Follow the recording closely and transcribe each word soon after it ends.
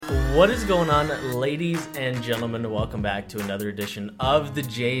What is going on, ladies and gentlemen? Welcome back to another edition of the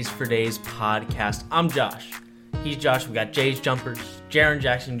Jays for Days podcast. I'm Josh. He's Josh. We got Jays Jumpers, Jaren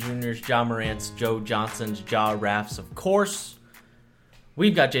Jackson Jr.'s, Ja Morant's, Joe Johnson's, Ja Raff's, of course.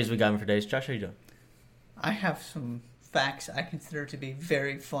 We've got Jays we got him for days. Josh, how you doing? I have some facts I consider to be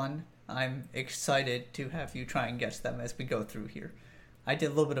very fun. I'm excited to have you try and guess them as we go through here. I did a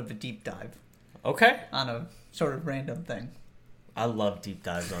little bit of a deep dive. Okay. On a sort of random thing. I love deep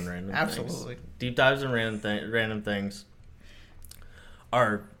dives on random Absolutely. things. Deep dives on random things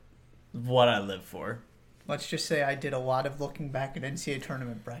are what I live for. Let's just say I did a lot of looking back at NCAA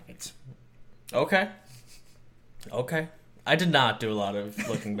tournament brackets. Okay. I did not do a lot of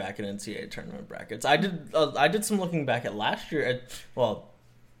looking back at NCAA tournament brackets. I did some looking back at last year. Last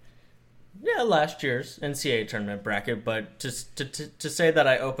year's NCAA tournament bracket. But to say that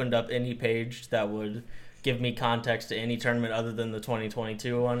I opened up any page that would give me context to any tournament other than the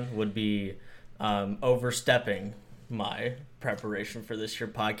 2022 one would be overstepping my preparation for this year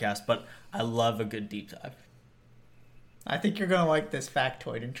podcast. But I love a good deep dive. I think you're going to like this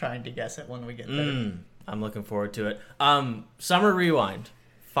factoid and trying to guess it when we get there. I'm looking forward to it. Summer Rewind.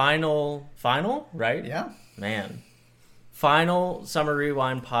 Final, right? Yeah. Man. Final Summer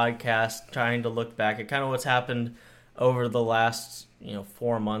Rewind podcast, trying to look back at kind of what's happened over the last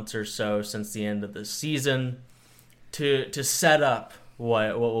 4 months or so since the end of the season to set up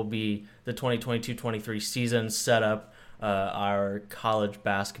what will be the 2022-23 season, set up our college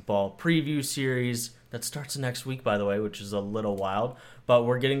basketball preview series that starts next week, by the way, which is a little wild. But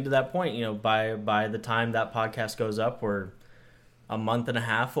we're getting to that point. By the time that podcast goes up, we're a month and a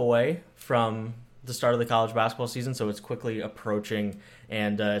half away from the start of the college basketball season, so it's quickly approaching,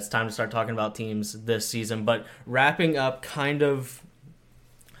 and it's time to start talking about teams this season. But wrapping up kind of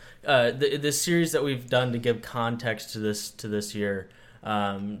this series that we've done to give context to this year,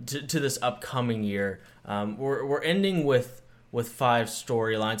 to this upcoming year, we're ending with 5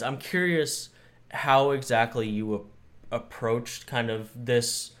 storylines. I'm curious how exactly you approached kind of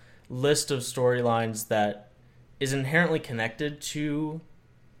this list of storylines that is inherently connected to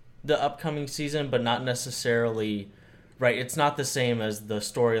the upcoming season, but not necessarily right. It's not the same as the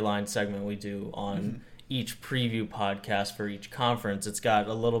storyline segment we do on each preview podcast for each conference. It's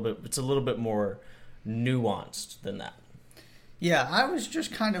a little bit more nuanced than that. Yeah, I was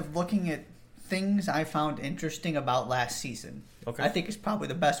just kind of looking at things I found interesting about last season. Okay. I think is probably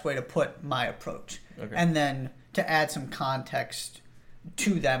the best way to put my approach. Okay. And then to add some context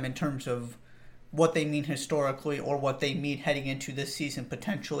to them in terms of what they mean historically or what they mean heading into this season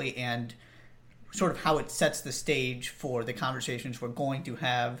potentially, and sort of how it sets the stage for the conversations we're going to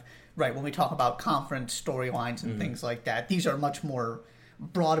have, right, when we talk about conference storylines and things like that. These are much more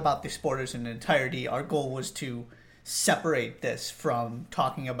broad about the sport as an entirety. Our goal was to separate this from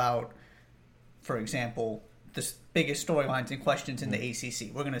talking about, for example, the biggest storylines and questions in the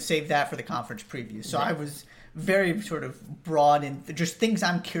ACC. We're going to save that for the conference preview. So I was very sort of broad in just things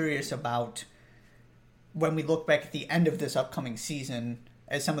I'm curious about when we look back at the end of this upcoming season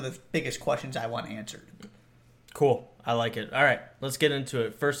as some of the biggest questions I want answered. Cool. I like it. All right, let's get into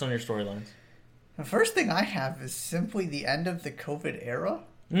it. First on your storylines. The first thing I have is simply the end of the COVID era.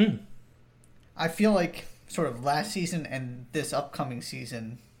 I feel like sort of last season and this upcoming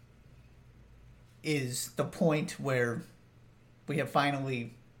season is the point where we have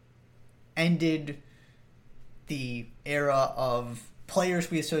finally ended the era of players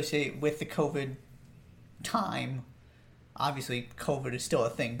we associate with the COVID time. Obviously, COVID is still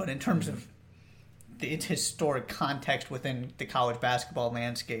a thing, but in terms of its historic context within the college basketball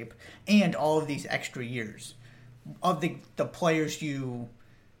landscape and all of these extra years of the players you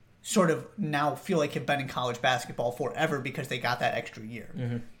sort of now feel like have been in college basketball forever because they got that extra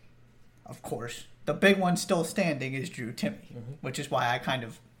year. Of course, the big one still standing is Drew Timme, which is why I kind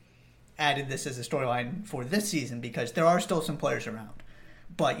of added this as a storyline for this season, because there are still some players around.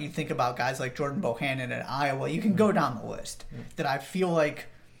 But you think about guys like Jordan Bohannon at Iowa, you can go down the list, that I feel like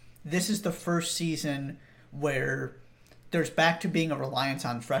this is the first season where there's back to being a reliance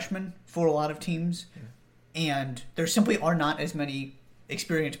on freshmen for a lot of teams, and there simply are not as many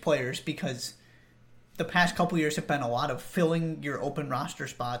experienced players because the past couple years have been a lot of filling your open roster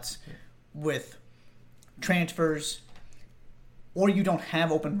spots with transfers, or you don't have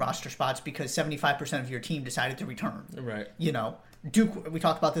open roster spots because 75% of your team decided to return. Right. Duke, we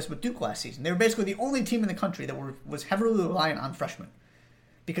talked about this with Duke last season. They were basically the only team in the country that was heavily reliant on freshmen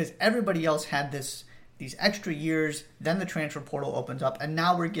because everybody else had these extra years. Then the transfer portal opens up, and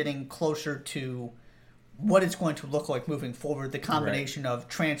now we're getting closer to what it's going to look like moving forward, the combination of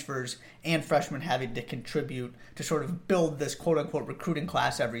transfers and freshmen having to contribute to sort of build this quote-unquote recruiting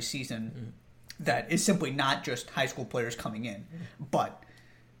class every season that is simply not just high school players coming in. But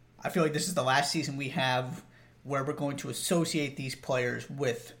I feel like this is the last season we have where we're going to associate these players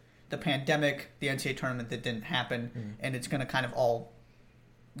with the pandemic, the NCAA tournament that didn't happen, and it's going to kind of all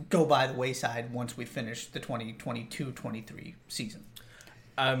go by the wayside once we finish the 2022-23 season.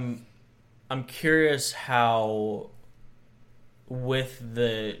 I'm curious how, with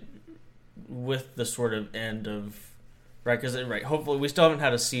the sort of end of, right, because hopefully we still haven't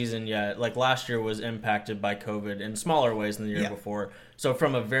had a season yet. Like last year was impacted by COVID in smaller ways than the year before. So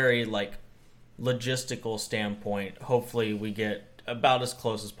from a very like logistical standpoint, hopefully we get about as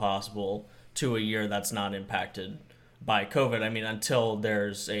close as possible to a year that's not impacted by COVID. I mean, until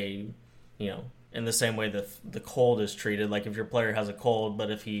there's a, in the same way that the cold is treated, like if your player has a cold,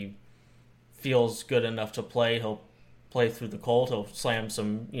 but if he feels good enough to play, he'll play through the cold. He'll slam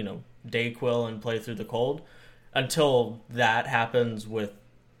some, Dayquil and play through the cold. Until that happens with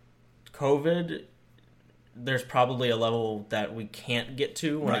COVID, there's probably a level that we can't get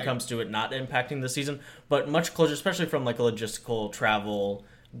to when it comes to it not impacting the season. But much closer, especially from like a logistical travel,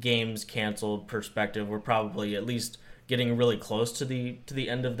 games canceled perspective, we're probably at least getting really close to the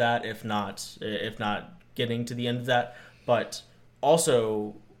end of that, if not getting to the end of that. But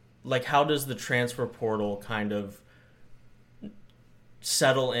also, like, how does the transfer portal kind of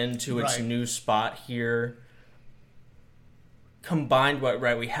settle into its new spot here? Combined,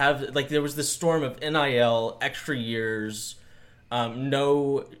 we have, like, there was this storm of NIL, extra years,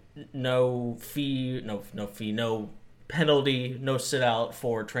 no penalty, no sit out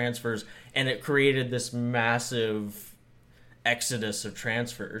for transfers, and it created this massive exodus of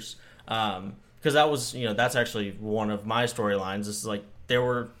transfers. Because that was, that's actually one of my storylines. This is like, there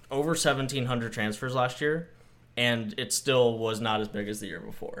were over 1,700 transfers last year, and it still was not as big as the year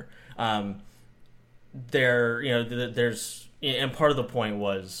before. There's, and part of the point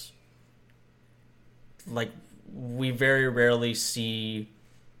was, like, we very rarely see,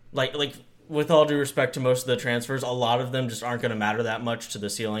 like with all due respect to most of the transfers, a lot of them just aren't going to matter that much to the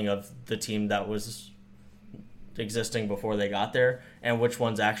ceiling of the team that was existing before they got there, and which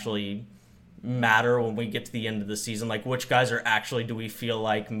ones actually matter when we get to the end of the season. Like, which guys are actually, do we feel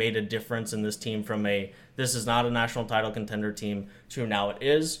like, made a difference in this team from this is not a national title contender team to now it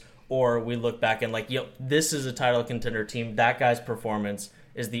is, or we look back and like, this is a title contender team, that guy's performance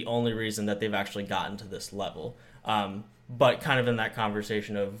is the only reason that they've actually gotten to this level. But kind of in that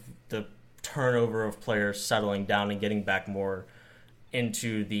conversation of the turnover of players settling down and getting back more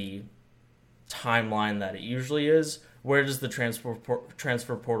into the timeline that it usually is, where does the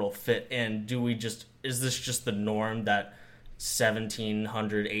transfer portal fit in? Is this just the norm that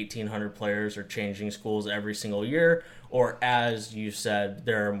 1,700, 1,800 players are changing schools every single year? Or, as you said,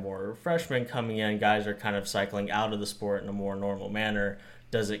 there are more freshmen coming in, guys are kind of cycling out of the sport in a more normal manner.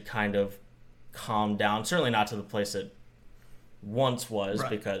 Does it kind of calm down? Certainly not to the place it once was,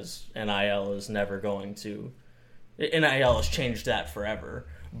 because NIL is never going to... NIL has changed that forever.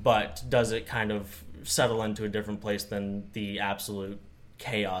 But does it kind of settle into a different place than the absolute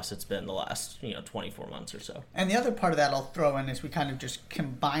chaos it's been the last 24 months or so? And the other part of that I'll throw in is we kind of just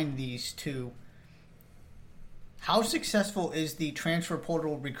combine these two. How successful is the transfer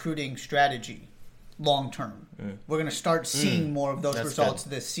portal recruiting strategy long term? We're going to start seeing more of those results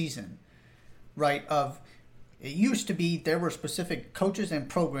this season, right? It used to be there were specific coaches and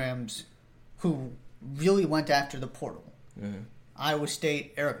programs who really went after the portal. Iowa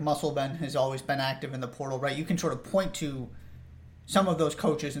State, Eric Musselman has always been active in the portal, right? You can sort of point to some of those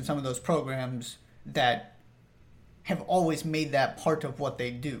coaches and some of those programs that have always made that part of what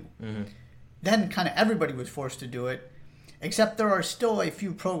they do. Then kind of everybody was forced to do it, except there are still a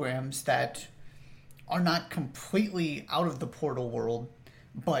few programs that are not completely out of the portal world,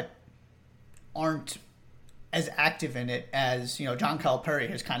 but aren't as active in it as, John Calipari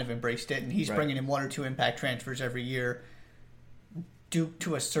has kind of embraced it, and he's bringing in 1 or 2 impact transfers every year. Duke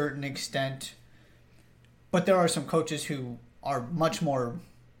to a certain extent, but there are some coaches who are much more,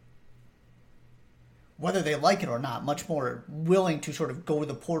 whether they like it or not, much more willing to sort of go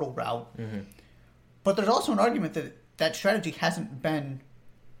the portal route. But there's also an argument that that strategy hasn't been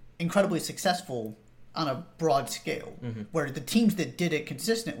incredibly successful on a broad scale, where the teams that did it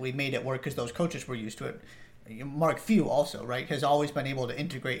consistently made it work because those coaches were used to it. Mark Few also, has always been able to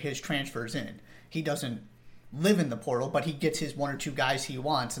integrate his transfers in. He doesn't live in the portal, but he gets his 1 or 2 guys he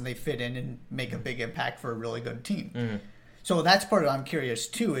wants, and they fit in and make a big impact for a really good team. So that's part of what I'm curious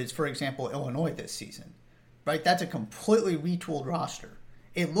too. Is, for example, Illinois this season, right? That's a completely retooled roster.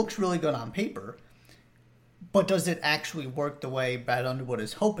 It looks really good on paper, But does it actually work the way Brad Underwood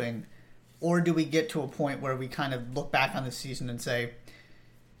is hoping? Or do we get to a point where we kind of look back on the season and say,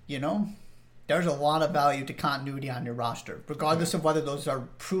 there's a lot of value to continuity on your roster, regardless of whether those are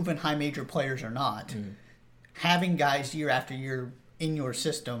proven high major players or not. Mm. Having guys year after year in your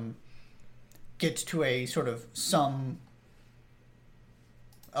system gets to a sort of sum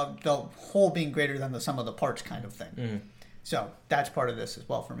of the whole being greater than the sum of the parts kind of thing. Mm. So that's part of this as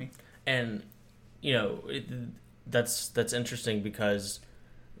well for me. And, that's interesting because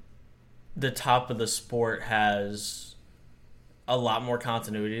the top of the sport has a lot more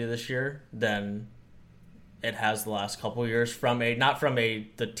continuity this year than it has the last couple of years not from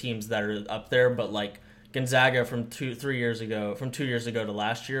the teams that are up there, but like Gonzaga from 2 years ago to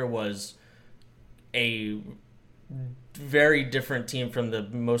last year was a very different team from the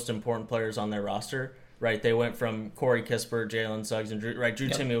most important players on their roster, right? They went from Corey Kispert, Jalen Suggs, and Drew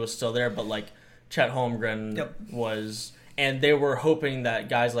Timme was still there, but like Chet Holmgren was... And they were hoping that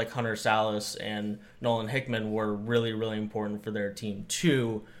guys like Hunter Salas and Nolan Hickman were really, really important for their team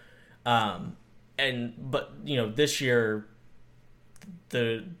too. But this year,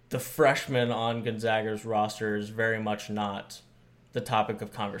 the freshman on Gonzaga's roster is very much not the topic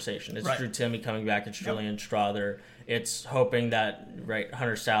of conversation. It's Drew Timme coming back. It's Julian Strawther. It's hoping that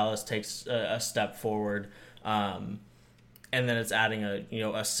Hunter Salas takes a step forward, and then it's adding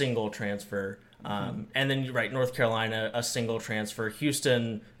a single transfer. And then North Carolina, a single transfer.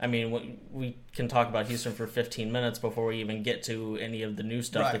 Houston, I mean, we can talk about Houston for 15 minutes before we even get to any of the new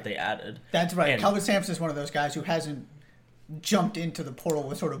stuff that they added. That's right. Kelvin Sampson is one of those guys who hasn't jumped into the portal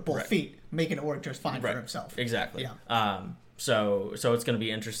with sort of both feet, making it work just fine for himself. Exactly. Yeah. So it's going to be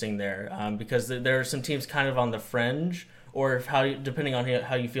interesting there because there are some teams kind of on the fringe, or depending on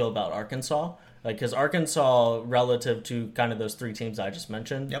how you feel about Arkansas. Because Arkansas, relative to kind of those three teams I just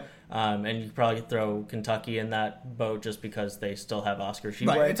mentioned, and you could probably throw Kentucky in that boat just because they still have Oscar Tshiebwe.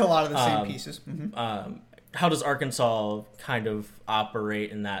 Right, it's a lot of the same pieces. Mm-hmm. How does Arkansas kind of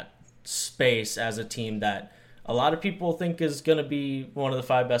operate in that space as a team that a lot of people think is going to be one of the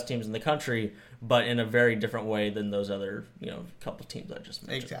 5 best teams in the country, but in a very different way than those other couple teams I just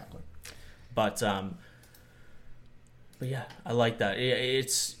mentioned? Exactly. But yeah, I like that.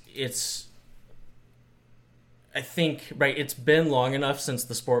 It's. I think, it's been long enough since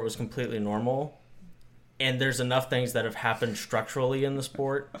the sport was completely normal, and there's enough things that have happened structurally in the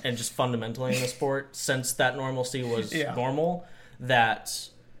sport and just fundamentally in the sport since that normalcy was normal, that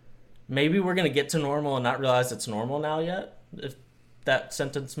maybe we're going to get to normal and not realize it's normal now yet, if that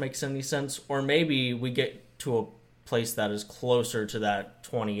sentence makes any sense. Or maybe we get to a place that is closer to that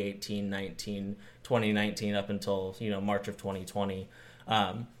 2019 up until March of 2020.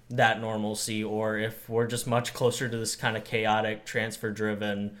 That normalcy, or if we're just much closer to this kind of chaotic,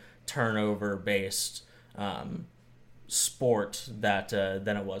 transfer-driven, turnover-based sport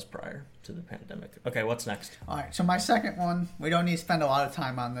than it was prior to the pandemic. Okay, what's next? All right, so my second one, we don't need to spend a lot of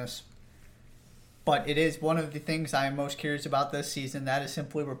time on this, but it is one of the things I am most curious about this season. That is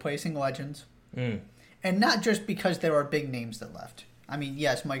simply replacing legends. And not just because there are big names that left. I mean,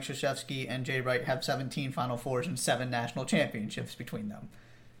 yes, Mike Krzyzewski and Jay Wright have 17 Final Fours and 7 national championships between them.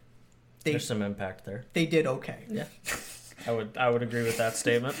 There's some impact there. They did okay. Yeah, I would agree with that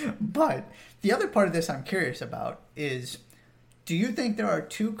statement. But the other part of this I'm curious about is, do you think there are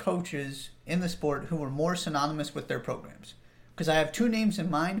 2 coaches in the sport who are more synonymous with their programs? Because I have 2 names in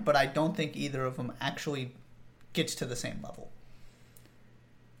mind, but I don't think either of them actually gets to the same level.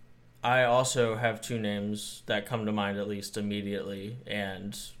 I also have 2 names that come to mind at least immediately,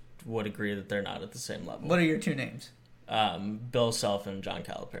 and would agree that they're not at the same level. What are your 2 names? Bill Self and John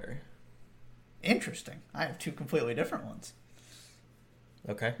Calipari. Interesting. I have 2 completely different ones.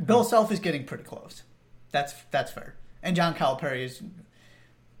 Okay. Bill Self is getting pretty close. That's fair. And John Calipari is.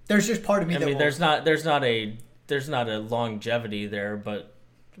 There's just part of me. There's not a longevity there, but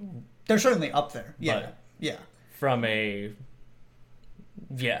they're certainly up there. Yeah. From a.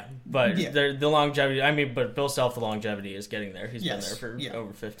 Yeah, but the longevity. But Bill Self, the longevity is getting there. He's been there for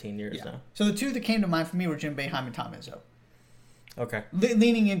over 15 years now. So the 2 that came to mind for me were Jim Boeheim and Tom Izzo. Okay.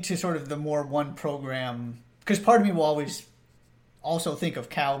 Leaning into sort of the more one program, because part of me will always also think of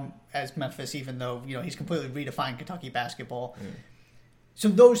Cal as Memphis, even though he's completely redefined Kentucky basketball. So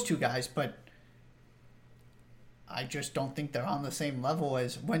those 2 guys, but I just don't think they're on the same level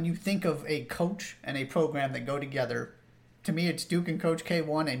as when you think of a coach and a program that go together. To me, it's Duke and Coach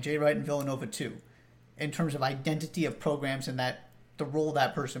K1 and Jay Wright and Villanova 2, in terms of identity of programs and the role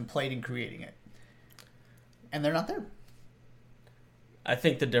that person played in creating it. And they're not there. I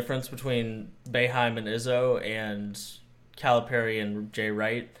think the difference between Boeheim and Izzo and Calipari and Jay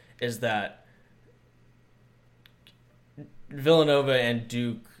Wright is that Villanova and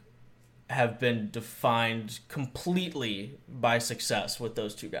Duke have been defined completely by success with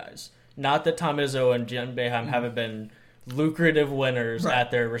those two guys. Not that Tom Izzo and Jen Boeheim haven't been lucrative winners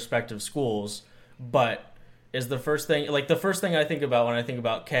at their respective schools, but is the first thing I think about when I think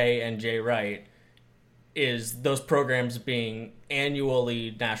about K and Jay Wright is those programs being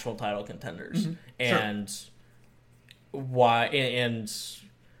annually national title contenders. And why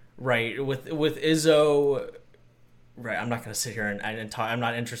with Izzo. Right, I'm not going to sit here and talk. I'm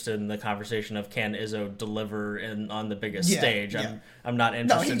not interested in the conversation of can Izzo deliver on the biggest stage. I'm not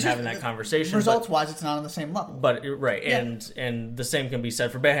interested in having that conversation. Results-wise, it's not on the same level. But and the same can be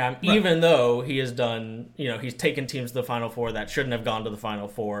said for Boeheim, even though he has done, he's taken teams to the Final Four that shouldn't have gone to the Final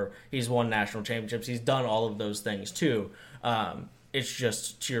Four. He's won national championships. He's done all of those things too. It's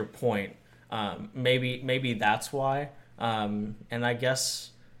just to your point. Maybe that's why. And I guess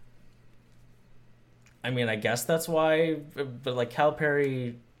that's why, but like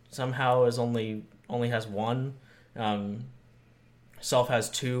Calipari somehow only has one. Self has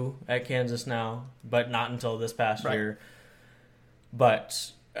two at Kansas now, but not until this past year.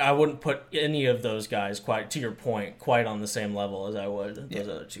 But I wouldn't put any of those guys quite on the same level as I would those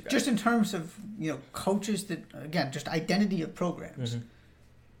other two guys. Just in terms of coaches that, again, just identity of programs.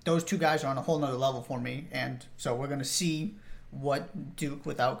 Those two guys are on a whole nother level for me, and so we're going to see what Duke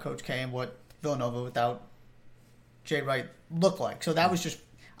without Coach K and what Villanova without Jay Wright look like. So that was just,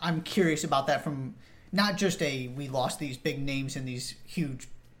 I'm curious about that from not just we lost these big names and these huge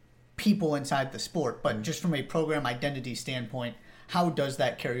people inside the sport, but just from a program identity standpoint, how does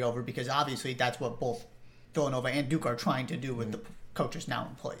that carry over? Because obviously that's what both Villanova and Duke are trying to do with the coaches now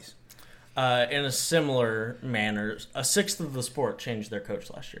in place. In a similar manner, a sixth of the sport changed their coach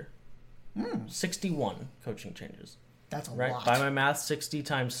last year. 61 coaching changes. That's a lot. By my math, 60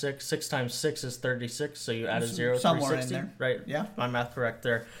 times 6. 6 times 6 is 36, so you add a 0 to 360. In there. Right. Yeah. My math correct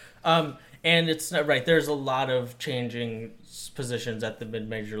there. And it's right. There's a lot of changing positions at the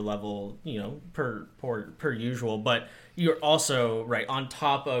mid-major level, per usual. But you're also, right, on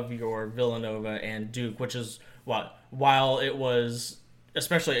top of your Villanova and Duke, which is while it was,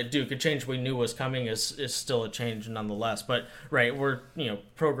 especially at Duke, a change we knew was coming is still a change nonetheless. But right, we're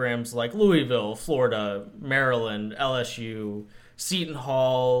programs like Louisville, Florida, Maryland, LSU, Seton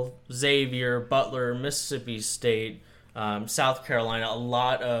Hall, Xavier, Butler, Mississippi State, South Carolina. A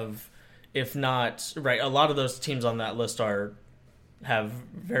lot of those teams on that list have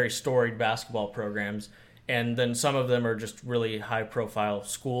very storied basketball programs, and then some of them are just really high profile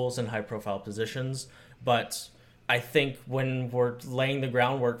schools and high profile positions. But I think when we're laying the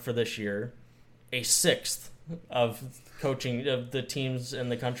groundwork for this year, a sixth of coaching of the teams in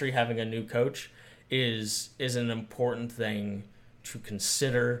the country having a new coach is an important thing to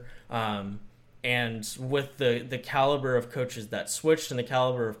consider. And with the caliber of coaches that switched and the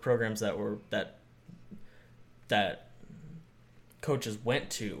caliber of programs that coaches went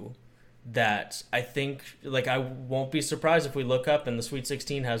to, that I think, I won't be surprised if we look up and the Sweet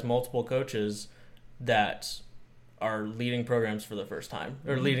 16 has multiple coaches that are leading programs for the first time,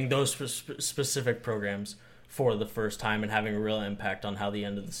 or leading those specific programs for the first time and having a real impact on how the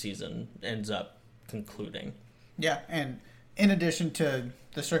end of the season ends up concluding. Yeah, and in addition to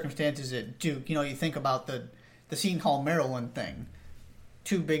the circumstances at Duke, you think about the Seton Hall, Maryland thing.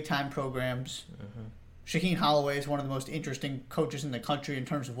 Two big-time programs. Shaheen Holloway is one of the most interesting coaches in the country in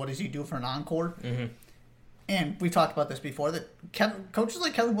terms of what does he do for an encore. And we've talked about this before, that coaches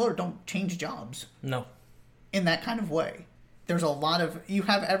like Kevin Willard don't change jobs. No. In that kind of way. There's a lot of, you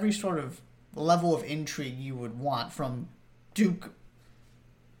have every sort of level of intrigue you would want, from Duke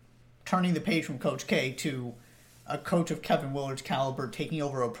turning the page from Coach K to a coach of Kevin Willard's caliber taking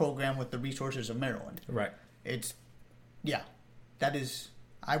over a program with the resources of Maryland. Right. That is,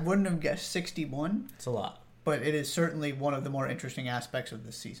 I wouldn't have guessed 61. It's a lot. But it is certainly one of the more interesting aspects of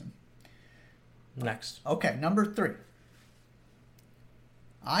this season. Next. Okay, number 3.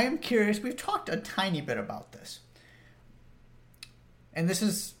 I am curious. We've talked a tiny bit about this. And this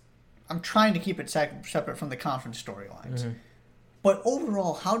is, I'm trying to keep it separate from the conference storylines. But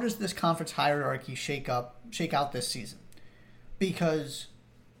overall, how does this conference hierarchy shake out this season? Because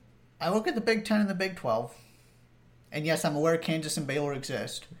I look at the Big Ten and the Big 12, and yes, I'm aware Kansas and Baylor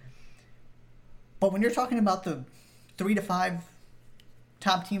exist. But when you're talking about the 3 to 5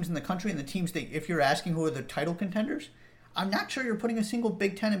 top teams in the country and the teams that, if you're asking who are the title contenders, I'm not sure you're putting a single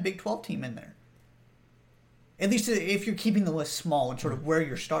Big Ten and Big 12 team in there. At least if you're keeping the list small and sort of where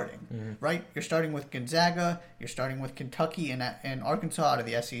you're starting, right? You're starting with Gonzaga, you're starting with Kentucky and Arkansas out of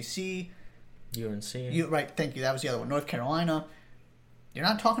the SEC. UNC. Right, thank you. That was the other one. North Carolina. You're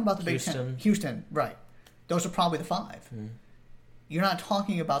not talking about the Big Ten. Houston, right. Those are probably the 5. You're not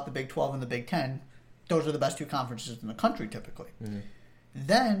talking about the Big 12 and the Big 10. Those are the best 2 conferences in the country, typically.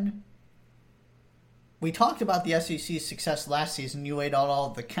 Then, we talked about the SEC's success last season. You laid out all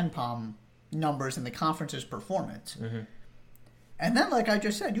of the KenPom numbers and the conference's performance. And then, like I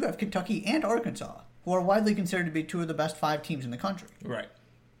just said, you have Kentucky and Arkansas, who are widely considered to be 2 of the best 5 teams in the country. Right.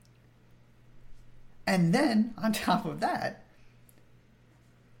 And then, on top of that,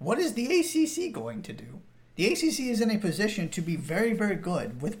 what is the ACC going to do? The ACC is in a position to be very, very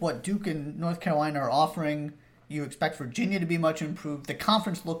good with what Duke and North Carolina are offering. You expect Virginia to be much improved. The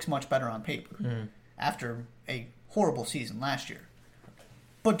conference looks much better on paper after a horrible season last year.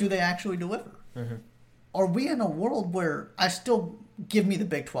 But do they actually deliver? Are we in a world where I still give me the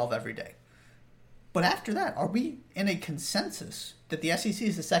Big 12 every day? But after that, are we in a consensus that the SEC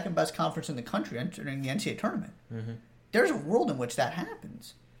is the second best conference in the country entering the NCAA tournament? There's a world in which that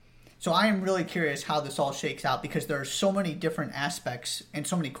happens. So I am really curious how this all shakes out because there are so many different aspects and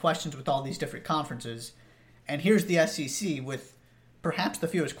so many questions with all these different conferences. And here's the SEC with perhaps the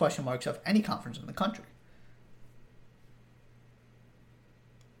fewest question marks of any conference in the country.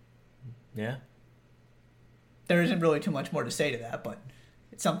 Yeah. There isn't really too much more to say to that, but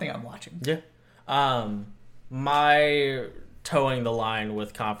it's something I'm watching. Yeah. My towing the line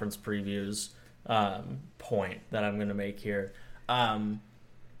with conference previews point that I'm going to make here.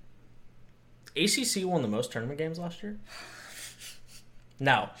 ACC won the most tournament games last year.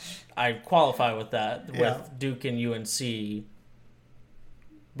 Now, I qualify with that. With Duke and UNC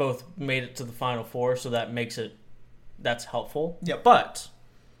both made it to the Final Four, so that's helpful. Yep. But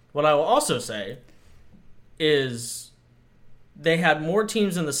what I will also say is they had more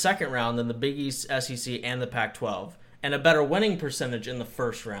teams in the second round than the Big East, SEC, and the Pac-12, and a better winning percentage in the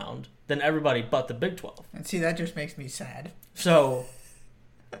first round than everybody but the Big 12. And see, that just makes me sad. So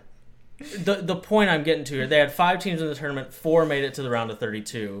the point I'm getting to here, they had 5 teams in the tournament, 4 made it to the round of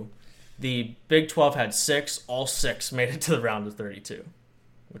 32. The Big 12 had 6, all 6 made it to the round of 32,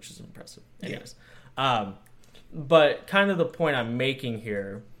 which is impressive. Anyways. But kind of the point I'm making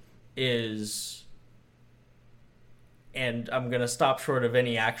here is, and I'm going to stop short of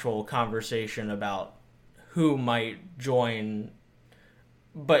any actual conversation about who might join,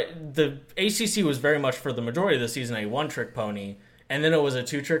 but the ACC was very much for the majority of the season a one-trick pony, and then it was a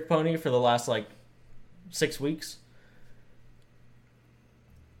two-trick pony for the last, 6 weeks.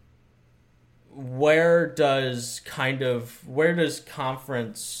 Where does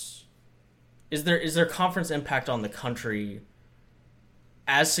conference... Is there conference impact on the country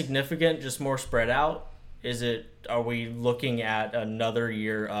as significant, just more spread out? Are we looking at another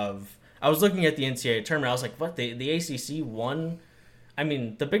year of... I was looking at the NCAA tournament. I was like, what? The ACC won? I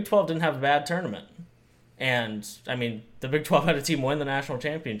mean, the Big 12 didn't have a bad tournament. And, I mean, the Big 12 had a team win the national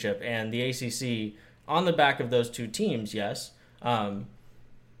championship. And the ACC, on the back of those 2 teams, yes,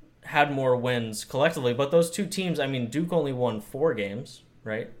 had more wins collectively. But those 2 teams, I mean, Duke only won 4 games,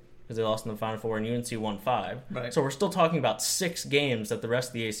 right? Because they lost in the Final Four, and UNC won 5. Right. So we're still talking about 6 games that the rest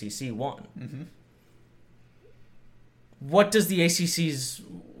of the ACC won. Mm-hmm. What does the ACC's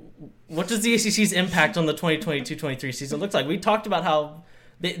impact on the 2022-23 season look like? We talked about how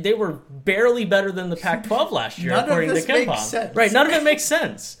they were barely better than the Pac-12 last year, according to KenPom. Right, none of it makes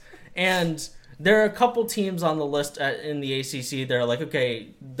sense. And there are a couple teams on the list in the ACC that are like, okay,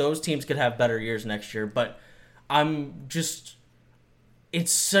 those teams could have better years next year, but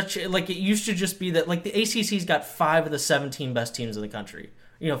it's such, it used to just be that, the ACC's got 5 of the 17 best teams in the country.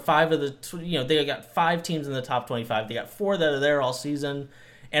 They got 5 teams in the top 25. They got 4 that are there all season,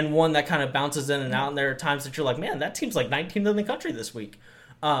 and 1 that kind of bounces in and out. And there are times that you're like, man, that team's 19th in the country this week.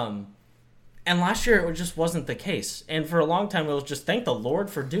 And last year it just wasn't the case. And for a long time it was just thank the Lord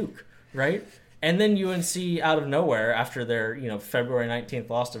for Duke, right? And then UNC out of nowhere after their February 19th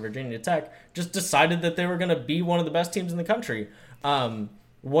loss to Virginia Tech just decided that they were going to be one of the best teams in the country.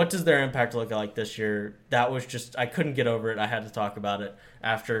 What does their impact look like this year? That was just, I couldn't get over it. I had to talk about it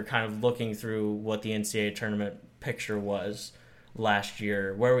after kind of looking through what the NCAA tournament picture was last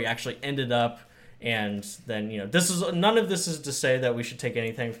year, where we actually ended up. And then, none of this is to say that we should take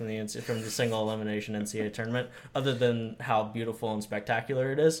anything from the single elimination NCAA tournament, other than how beautiful and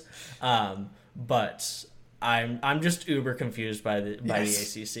spectacular it is. But I'm just uber confused by the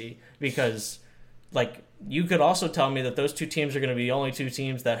ACC, because you could also tell me that those 2 teams are going to be the only 2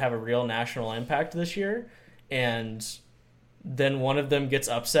 teams that have a real national impact this year, and then one of them gets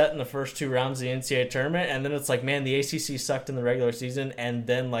upset in the first 2 rounds of the NCAA tournament, and then it's like, man, the ACC sucked in the regular season, and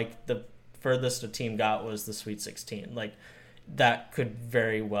then the furthest a team got was the Sweet 16. That could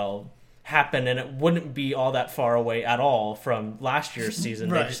very well happen, and it wouldn't be all that far away at all from last year's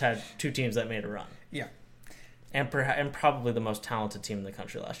season. Right. They just had 2 teams that made a run. Yeah. and probably the most talented team in the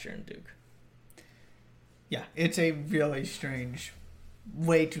country last year in Duke. Yeah, it's a really strange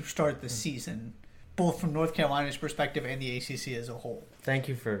way to start the season, both from North Carolina's perspective and the ACC as a whole. Thank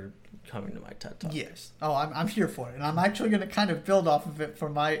you for coming to my TED Talk. Yes. Oh, I'm here for it. And I'm actually going to kind of build off of it for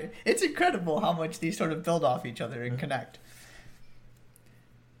my... It's incredible how much these sort of build off each other and connect.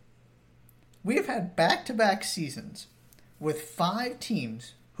 We have had back-to-back seasons with 5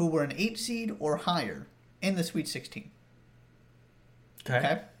 teams who were an 8 seed or higher in the Sweet 16.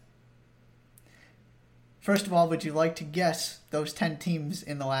 Okay? First of all, would you like to guess those 10 teams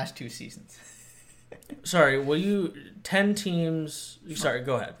in the last 2 seasons? Sorry, will you... 10 teams... Sorry,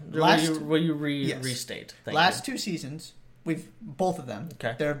 go ahead. Will you restate? Last 2 seasons, both of them,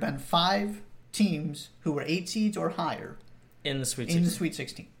 there have been 5 teams who were 8 seeds or higher in the Sweet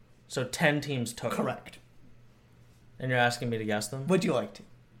 16. So 10 teams total. Correct. And you're asking me to guess them? Would you like to?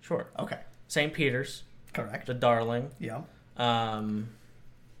 Sure. Okay. St. Peter's. Correct. The Darling. Yeah.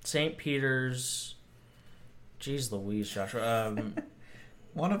 St. Peter's... Jeez Louise, Joshua.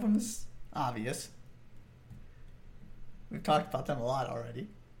 One of them's obvious. We've talked about them a lot already.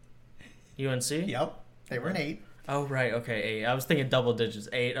 UNC? Yep. They were an 8. Oh, right. Okay, 8. I was thinking double digits.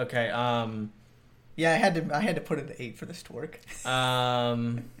 8. Okay. Yeah, I had to put it at 8 for this to work.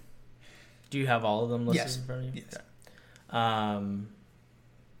 Do you have all of them listed in front of you? Yes. Okay.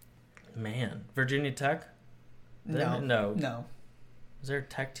 Man. Virginia Tech? No. Is there a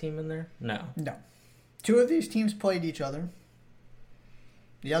Tech team in there? No. 2 of these teams played each other.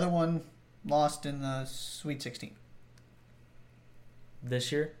 The other one lost in the Sweet 16.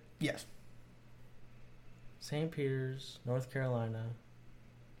 This year? Yes. St. Peter's, North Carolina.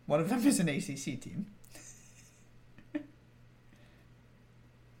 One of them is an ACC team.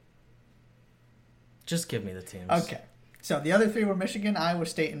 Just give me the teams. Okay. So the other 3 were Michigan, Iowa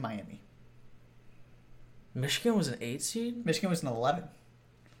State, and Miami. Michigan was an 8 seed? Michigan was an 11.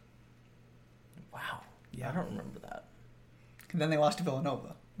 Wow. Yeah. I don't remember that. And then they lost to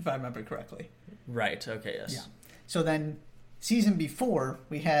Villanova, if I remember correctly. Right. Okay, yes. Yeah. So then, season before,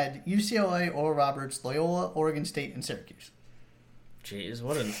 we had UCLA, Oral Roberts, Loyola, Oregon State, and Syracuse. Jeez,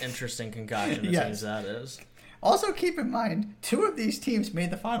 what an interesting concoction of teams that is. Also, keep in mind, 2 of these teams made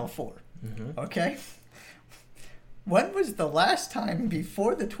the Final Four. Mm-hmm. Okay? When was the last time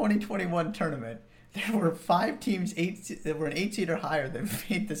before the 2021 tournament there were 5 teams that were an 8 seed or higher that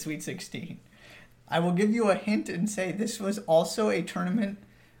made the Sweet 16? I will give you a hint and say this was also a tournament,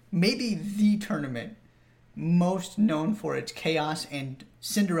 maybe the tournament, most known for its chaos and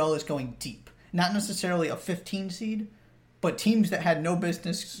Cinderella's going deep. Not necessarily a 15 seed, but teams that had no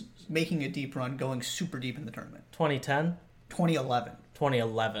business making a deep run going super deep in the tournament. 2010? 2011.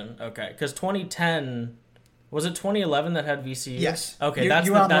 2011, okay. Because 2010... Was it 2011 that had VCU? Yes. Okay, that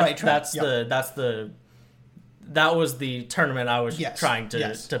was the tournament I was trying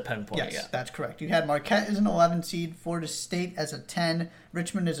to pinpoint. Yes, that's correct. You had Marquette as an 11 seed, Florida State as a 10,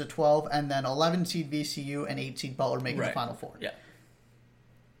 Richmond as a 12, and then 11 seed VCU and 8 seed Butler making the Final Four. Yeah.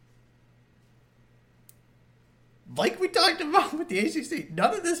 Like we talked about with the ACC,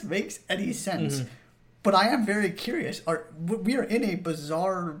 none of this makes any sense. Mm-hmm. But I am very curious. We are in a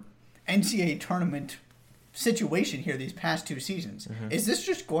bizarre NCAA tournament situation here these past 2 seasons. Mm-hmm. Is this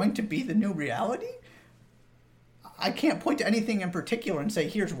just going to be the new reality? I can't point to anything in particular and say,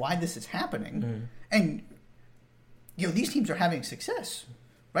 here's why this is happening. Mm-hmm. And, these teams are having success,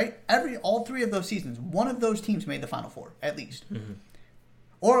 right? All 3 of those seasons, one of those teams made the Final Four, at least. Mm-hmm.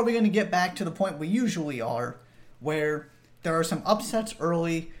 Or are we going to get back to the point we usually are, where there are some upsets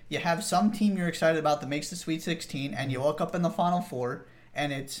early, you have some team you're excited about that makes the Sweet 16, and you look up in the Final Four,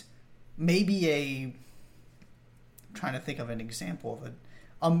 and it's maybe I'm trying to think of an example of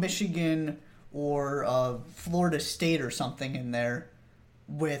a Michigan or a Florida State or something in there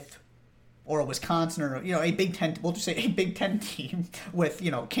or a Wisconsin or, a Big Ten, we'll just say a Big Ten team with,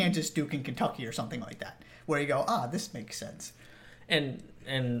 Kansas, Duke, and Kentucky or something like that, where you go, this makes sense. And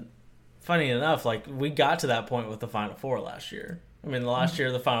funny enough, we got to that point with the Final Four last year. I mean, the last year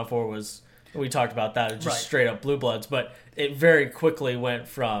the Final Four was, we talked about that, just straight up blue bloods, but it very quickly went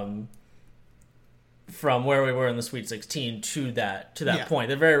from where we were in the Sweet 16 to that point.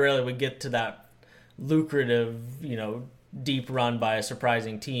 That very rarely we get to that lucrative, deep run by a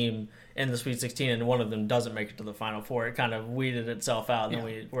surprising team in the Sweet 16, and one of them doesn't make it to the Final Four. It kind of weeded itself out, and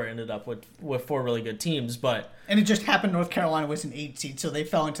then we ended up with 4 really good teams. And it just happened North Carolina was an 8 seed, so they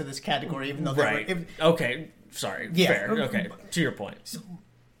fell into this category, even though they were... Okay, sorry. Yeah. Fair. Okay, to your point. So,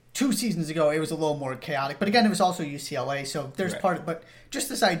 2 seasons ago, it was a little more chaotic. But again, it was also UCLA, so there's but just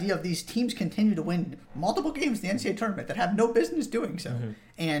this idea of these teams continue to win multiple games in the NCAA tournament that have no business doing so. Mm-hmm.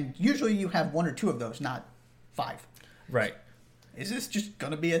 And usually you have 1 or 2 of those, not 5. Right. Is this just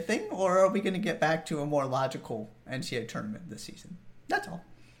going to be a thing, or are we going to get back to a more logical NCAA tournament this season? That's all.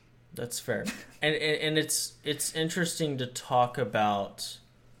 That's fair. and it's interesting to talk about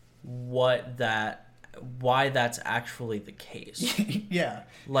why that's actually the case. Yeah.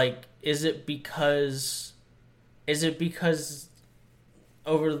 Like, is it because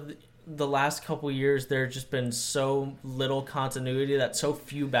over the last couple years there's just been so little continuity that so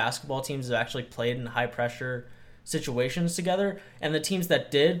few basketball teams have actually played in high pressure situations together, and the teams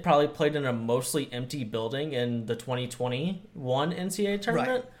that did probably played in a mostly empty building in the 2021 NCAA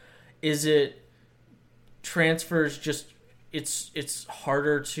tournament? Right. Is it transfers just it's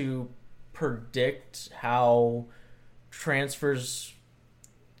harder to predict how transfers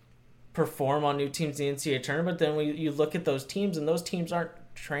perform on new teams in the NCAA tournament? Then you look at those teams, and those teams aren't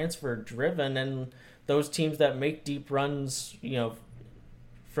transfer driven, and those teams that make deep runs,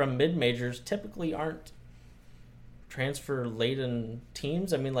 from mid majors typically aren't transfer laden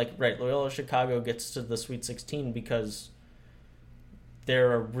teams. I mean, Loyola Chicago gets to the Sweet 16 because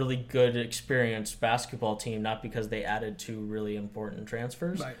they're a really good, experienced basketball team, not because they added 2 really important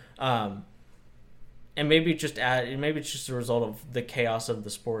transfers. Right. And maybe it's just a result of the chaos of the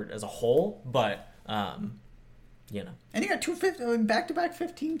sport as a whole, but And you got 2 back-to-back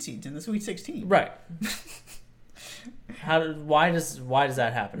 15 seeds in the Sweet 16. Right. Why does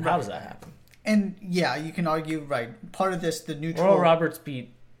that happen? How does that happen? And yeah, you can argue, right, part of this, the neutral... Oral Roberts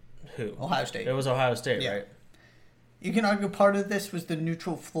beat who? Ohio State. It was Ohio State, Yeah. right? You can argue part of this was the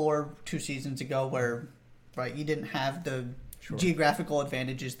neutral floor 2 seasons ago where, right, you didn't have the geographical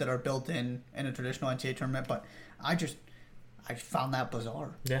advantages that are built in a traditional NCAA tournament, but I found that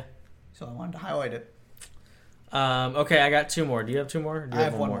bizarre. Yeah. So I wanted to highlight it. Okay, I got 2 more. Do you have 2 more? I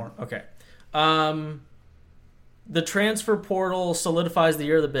have one more. Okay. The transfer portal solidifies the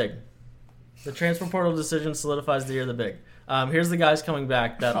year of the big. The transfer portal decision solidifies the year of the big. Here's the guys coming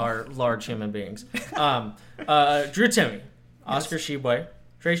back that are large human beings. Drew Timme, Oscar Tshiebwe,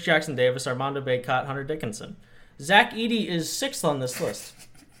 Trace Jackson Davis, Armando Bacot, Hunter Dickinson. Zach Edey is 6th on this list.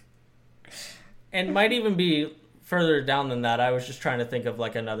 And might even be further down than that. I was just trying to think of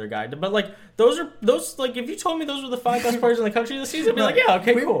another guy. But those if you told me those were the 5 best players in the country this season, I'd be like, yeah,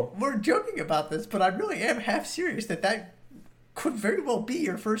 okay, cool. We're joking about this, but I really am half serious that could very well be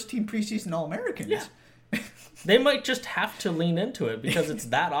your first team preseason All-Americans. Yeah. They might just have to lean into it because it's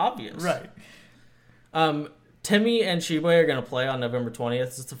that obvious. Right. Timme and Tshiebwe are going to play on November 20th.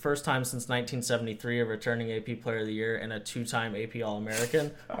 It's the first time since 1973 a returning AP Player of the Year and a 2-time AP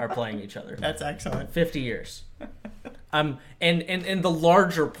All-American are playing each other. That's excellent. 50 years. And the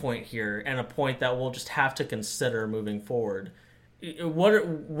larger point here, and a point that we'll just have to consider moving forward,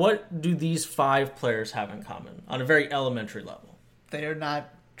 what do these 5 players have in common on a very elementary level? They are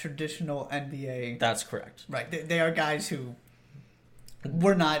not traditional NBA. That's correct. Right. They are guys who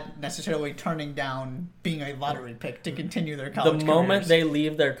were not necessarily turning down being a lottery pick to continue their college careers. The moment they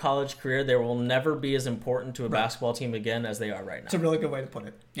leave their college career, they will never be as important to a basketball team again as they are right now. It's a really good way to put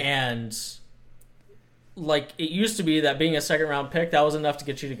it. Yeah. And it used to be that being a second-round pick, that was enough to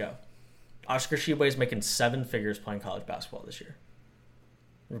get you to go. Oscar Tshiebwe is making 7 figures playing college basketball this year.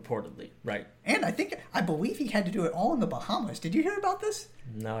 Reportedly, right? And I believe he had to do it all in the Bahamas. Did you hear about this?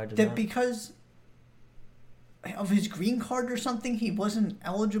 No, I did not. That because of his green card or something, he wasn't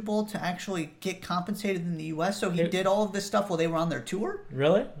eligible to actually get compensated in the U.S., so he did all of this stuff while they were on their tour?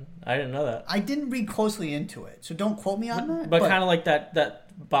 Really? I didn't know that. I didn't read closely into it, so don't quote me on that. But kind of like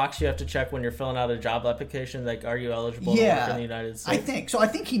that box you have to check when you're filling out a job application, are you eligible to work in the United States? I think. So I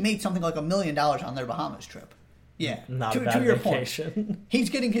think he made something like $1 million on their Bahamas trip. Yeah, not a bad to your vacation. Point, he's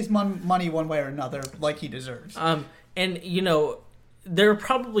getting his money one way or another, like he deserves. And there are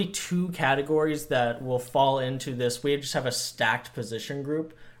probably 2 categories that will fall into this. We just have a stacked position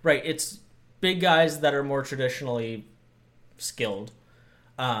group, right? It's big guys that are more traditionally skilled,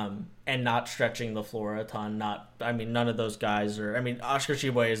 and not stretching the floor a ton. None of those guys are. Oscar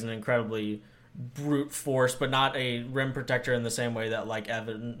Tshiebwe is an incredibly brute force, but not a rim protector in the same way that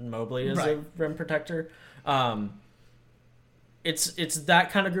Evan Mobley is a rim protector. It's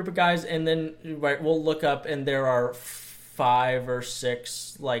that kind of group of guys, and then we'll look up, and there are 5 or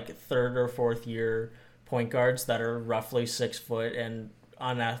 6 third or fourth year point guards that are roughly 6 foot and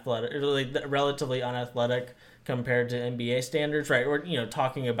unathletic, relatively unathletic compared to NBA standards, right? Or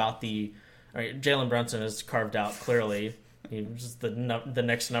talking about Jalen Brunson is carved out clearly. He was the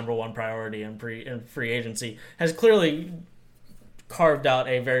next number 1 priority in free agency, has clearly carved out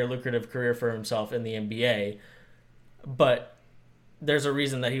a very lucrative career for himself in the NBA, but there's a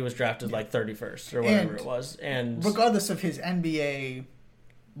reason that he was drafted 31st or whatever it was. And regardless of his NBA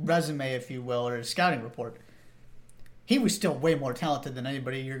resume, if you will, or his scouting report, he was still way more talented than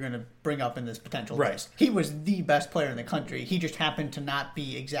anybody you're going to bring up in this potential Right. list. He was the best player in the country. He just happened to not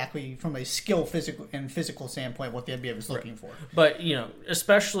be exactly from a physical standpoint what the NBA was looking for. But,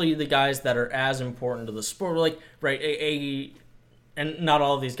 especially the guys that are as important to the sport, like, right, and not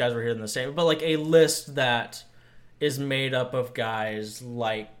all of these guys were here in the same, but like a list that is made up of guys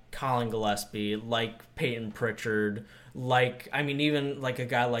like Colin Gillespie, like Peyton Pritchard, even like a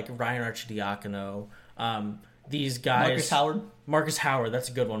guy like Ryan Arcidiacono, these guys... Marcus Howard, that's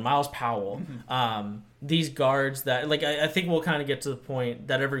a good one. Miles Powell. Mm-hmm. These guards that... Like, I think we'll kind of get to the point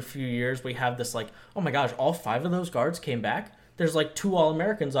that every few years we have this, like, oh my gosh, all 5 of those guards came back? There's, like, 2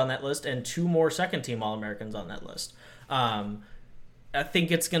 All-Americans on that list and 2 more second-team All-Americans on that list. I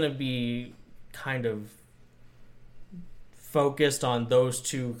think it's going to be kind of focused on those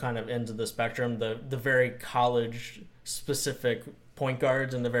 2 kind of ends of the spectrum, the very college-specific point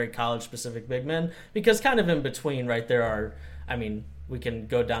guards and the very college-specific big men, because kind of in between, right, there are, we can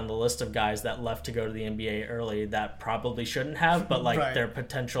go down the list of guys that left to go to the NBA early that probably shouldn't have, but like Right. their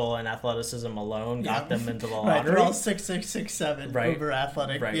potential and athleticism alone got them into the Right, lottery. they're all 6'6", 6'7", Right. uber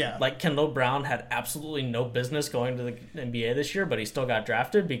athletic. Right. Yeah. Like Kendall Brown had absolutely no business going to the NBA this year, but he still got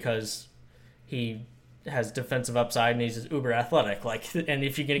drafted because he has defensive upside and he's just uber athletic. Like, and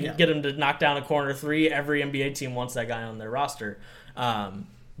if you can get him to knock down a corner 3, every NBA team wants that guy on their roster.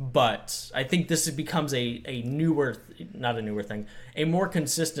 But I think this becomes a more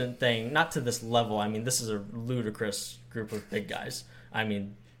consistent thing, not to this level. This is a ludicrous group of big guys.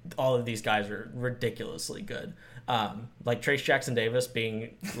 All of these guys are ridiculously good. Like Trace Jackson Davis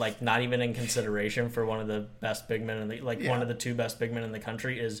being like not even in consideration for one of the best big men one of the 2 best big men in the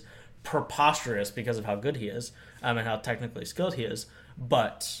country is preposterous because of how good he is, and how technically skilled he is.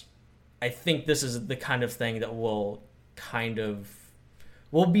 But I think this is the kind of thing that will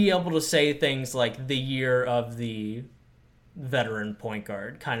we'll be able to say things like the year of the veteran point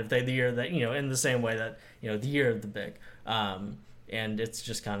guard kind of thing, the year that, in the same way that, the year of the big. And it's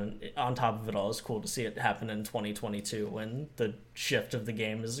just kind of, on top of it all, it's cool to see it happen in 2022 when the shift of the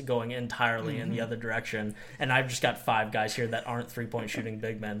game is going entirely in the other direction. And I've just got 5 guys here that aren't 3-point shooting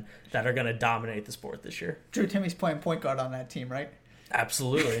big men that are going to dominate the sport this year. Drew Timmy's playing point guard on that team, right?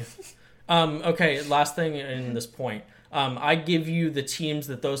 Absolutely. Okay, last thing in this point. I give you the teams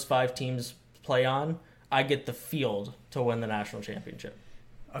that those 5 teams play on. I get the field to win the national championship.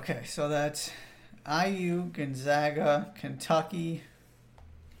 Okay, so that's IU, Gonzaga, Kentucky,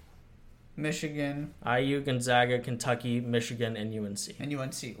 Michigan. IU, Gonzaga, Kentucky, Michigan, and UNC. And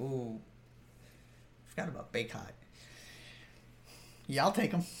UNC. Ooh. Forgot about Baycott. Yeah, I'll take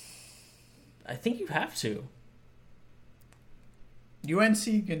them. I think you have to.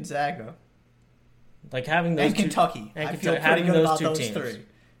 UNC, Gonzaga. Like having those and Kentucky. And I feel pretty good about those 3.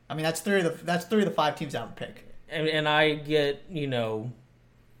 That's 3 of the 5 teams I would pick. And I get,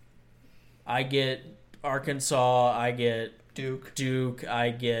 I get Arkansas, I get Duke,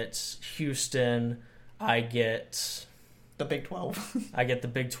 I get Houston, I get the Big 12. I get the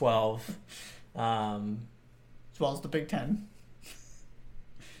Big 12. As well as the Big 10.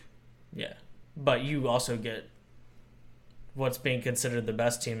 Yeah. But you also get what's being considered the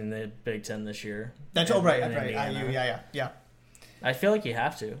best team in the Big 10 this year. That's right. IU, yeah. I feel like you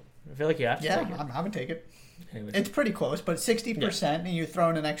have to. Take it. Yeah, I would take it. Anyways. It's pretty close, but 60%, and you throw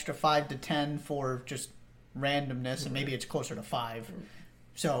in an extra 5 to 10 for just randomness, and maybe it's closer to 5.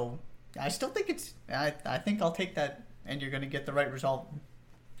 So I still think I think I'll take that, and you're going to get the right result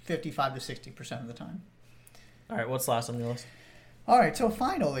 55 to 60% of the time. All right, what's last on your list? All right, so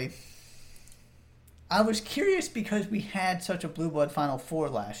finally, I was curious because we had such a blue blood Final Four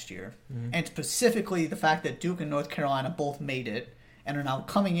last year, and specifically the fact that Duke and North Carolina both made it and are now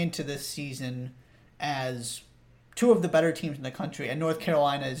coming into this season as 2 of the better teams in the country, and North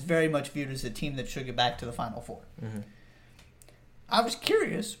Carolina is very much viewed as a team that should get back to the Final Four. I was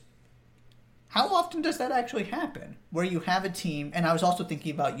curious, how often does that actually happen? Where you have a team, and I was also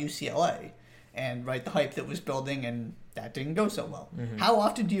thinking about UCLA, and the hype that was building, and that didn't go so well. How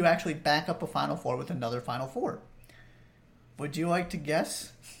often do you actually back up a Final Four with another Final Four? Would you like to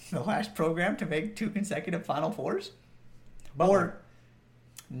guess the last program to make 2 consecutive Final Fours? Or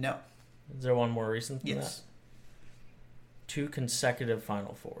no? Is there one more recent than Yes. that? 2 consecutive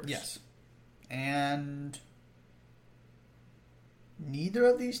Final Fours. Yes. And neither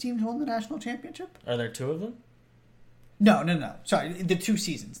of these teams won the national championship? Are there 2 of them? No. Sorry, the 2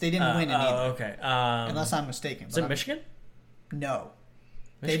 seasons. They didn't win in either. Okay. Unless I'm mistaken. Is it Michigan? No.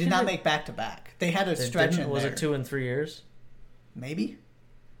 They Michigan did not make back-to-back. They had a stretch in there. Was it 2 in 3 years? Maybe.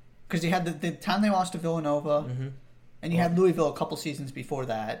 Because they had the time they lost to Villanova, and you had Louisville a couple seasons before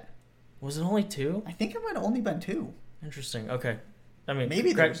that. Was it only 2? I think it might have only been 2. Interesting. Okay. I mean,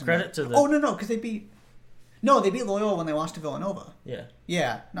 Maybe credit to the... Oh, no, because they beat Loyola when they lost to Villanova. Yeah.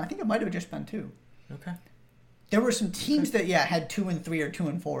 Yeah. No, I think it might have just been 2. Okay. There were some teams that, had 2-3 or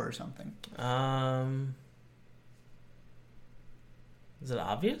 2-4 or something. Is it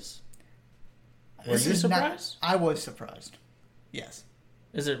obvious? Were you surprised? I was surprised. Yes.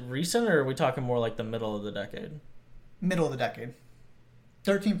 Is it recent, or are we talking more like the middle of the decade? Middle of the decade.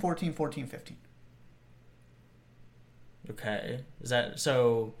 13, 14, 14, 15. Okay. Is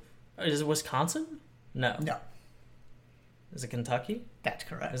it Wisconsin? No. No. Is it Kentucky? That's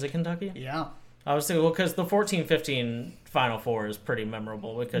correct. Is it Kentucky? Yeah. I was thinking, because the 14-15 Final Four is pretty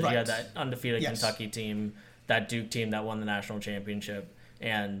memorable because you had that undefeated Kentucky team, that Duke team that won the national championship,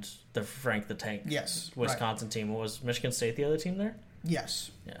 and the Frank the Tank Wisconsin team. Was Michigan State the other team there?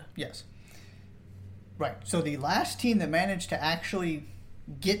 Yes. Yeah. Yes. Right. So the last team that managed to actually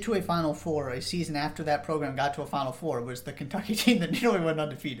get to a Final Four a season after that program got to a Final Four was the Kentucky team that nearly went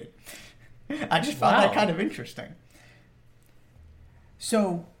undefeated. I just found that kind of interesting.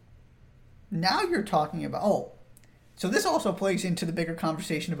 So now you're talking about... so this also plays into the bigger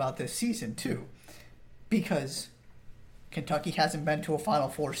conversation about this season, too. Because Kentucky hasn't been to a Final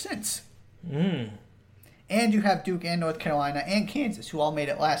Four since. And you have Duke and North Carolina and Kansas, who all made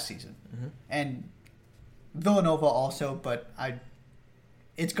it last season. Mm-hmm. And Villanova also, but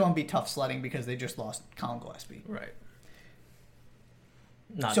it's going to be tough sledding because they just lost Colin Gillespie. Right.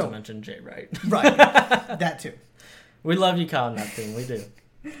 Not to mention Jay Wright. Right. That too. We love you, Colin, that team. We do.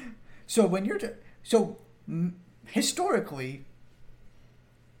 So when you're... historically,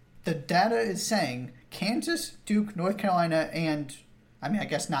 the data is saying Kansas, Duke, North Carolina, and... I mean, I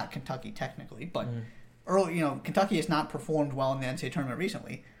guess not Kentucky technically, but... early, Kentucky has not performed well in the NCAA tournament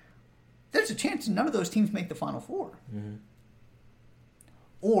recently. There's a chance none of those teams make the Final Four. Mm-hmm.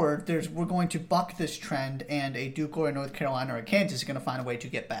 Or we're going to buck this trend, and a Duke or a North Carolina or a Kansas is going to find a way to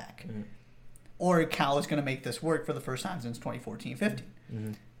get back. Mm-hmm. Or Cal is going to make this work for the first time since 2014-15.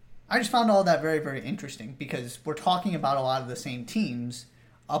 Mm-hmm. I just found all that very, very interesting because we're talking about a lot of the same teams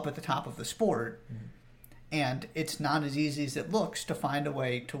up at the top of the sport, and it's not as easy as it looks to find a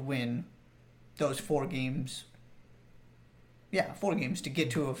way to win those 4 games. Yeah, 4 games to get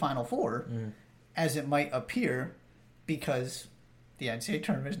to a Final Four, as it might appear, because the NCAA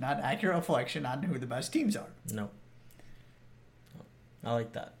tournament is not an accurate reflection on who the best teams are. No. I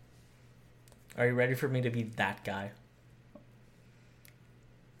like that. Are you ready for me to be that guy?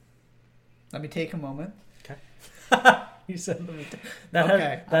 Let me take a moment. Okay. You said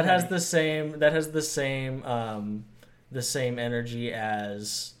that has the same energy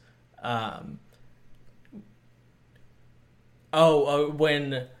as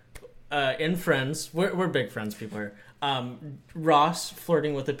when in Friends, we're big Friends people here. Ross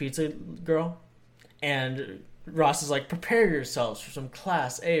flirting with a pizza girl, and Ross is like, "Prepare yourselves for some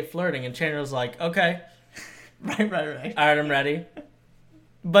class A flirting," and Chandler's like, "Okay, right. All right, I'm ready."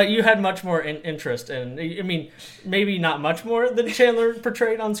 But you had much more interest in, I mean, maybe not much more than Chandler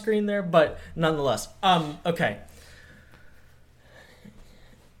portrayed on screen there, but nonetheless. Okay.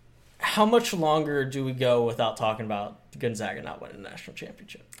 How much longer do we go without talking about Gonzaga not winning the national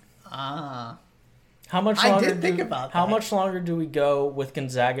championship? How much longer? I did think about that. How much longer do we go with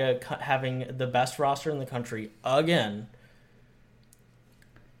Gonzaga having the best roster in the country again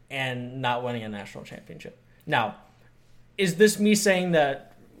and not winning a national championship? Now, is this me saying that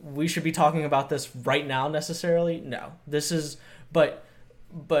we should be talking about this right now necessarily? No. This is, but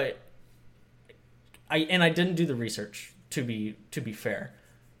I didn't do the research to be fair.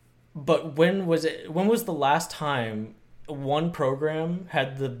 But when was the last time one program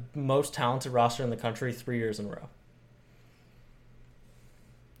had the most talented roster in the country 3 years in a row?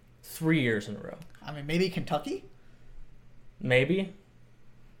 3 years in a row. I mean, maybe Kentucky? Maybe.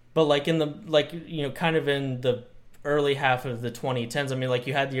 But kind of in the early half of the 2010s, I mean,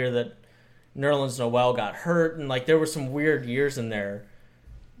 you had the year that Nerlens Noel got hurt, and there were some weird years in there.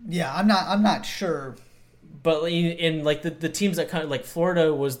 Yeah, I'm not sure. But in the teams that kind of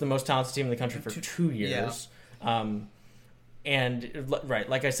Florida was the most talented team in the country for 2 years. Yeah. And right,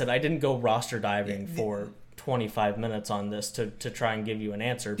 like I said, I didn't go roster diving for 25 minutes on this to try and give you an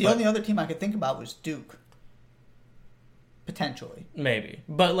answer. The only other team I could think about was Duke. Potentially. Maybe.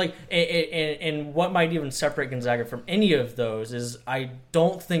 But and what might even separate Gonzaga from any of those is I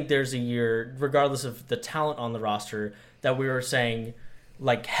don't think there's a year, regardless of the talent on the roster, that we were saying,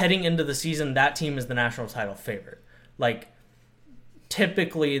 heading into the season, that team is the national title favorite.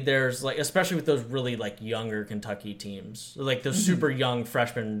 Typically there's especially with those really younger Kentucky teams, those super young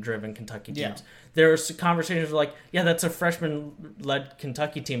freshman-driven Kentucky teams. There's conversations that's a freshman-led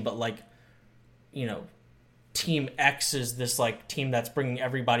Kentucky team, but Team X is this like team that's bringing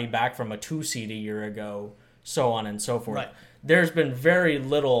everybody back from a 2 seed a year ago, so on and so forth. Right. There's been very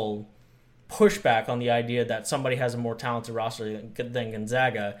little pushback on the idea that somebody has a more talented roster than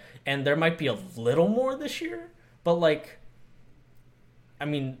Gonzaga, and there might be a little more this year, but like, I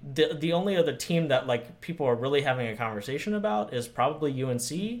mean, the only other team that like people are really having a conversation about is probably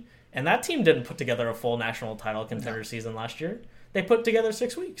UNC, and that team didn't put together a full national title contender season last year. They put together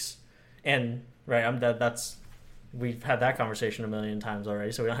 6 weeks, and that's we've had that conversation a million times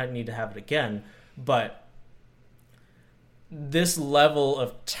already, so we don't need to have it again. But this level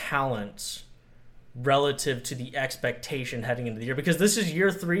of talent relative to the expectation heading into the year, because this is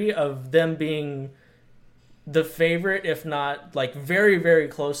year 3 of them being the favorite, if not like very, very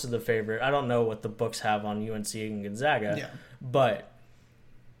close to the favorite. I don't know what the books have on UNC and Gonzaga, but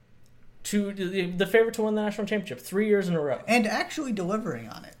to the favorite to win the national championship 3 years in a row. And actually delivering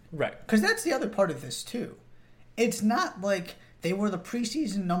on it. Right. Because that's the other part of this, too. It's not like they were the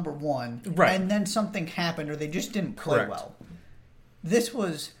preseason number 1, right, and then something happened or they just didn't play well. This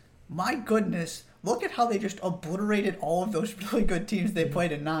was, my goodness, look at how they just obliterated all of those really good teams they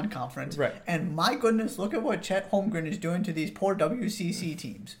played in non-conference. Right. And my goodness, look at what Chet Holmgren is doing to these poor WCC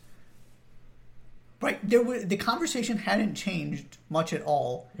teams. Right. The conversation hadn't changed much at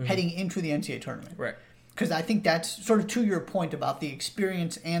all heading into the NCAA tournament. Right. Because I think that's sort of to your point about the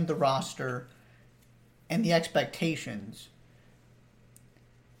experience and the roster and the expectations.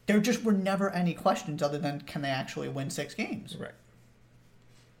 There just were never any questions other than, can they actually win 6 games? Right.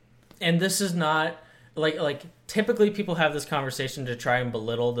 And this is not like typically people have this conversation to try and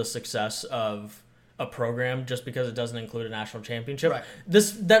belittle the success of a program just because it doesn't include a national championship. Right.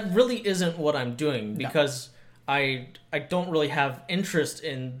 That really isn't what I'm doing, because I don't really have interest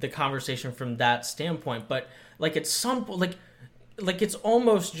in the conversation from that standpoint. But like it's it's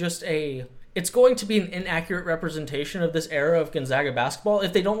almost just it's going to be an inaccurate representation of this era of Gonzaga basketball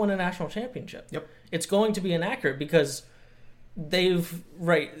if they don't win a national championship. Yep. It's going to be inaccurate because there's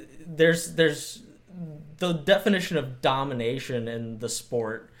the definition of domination in the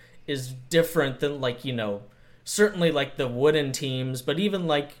sport is different than certainly like the wooden teams, but even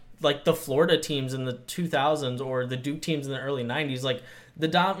like the Florida teams in the 2000s or the Duke teams in the early 90s,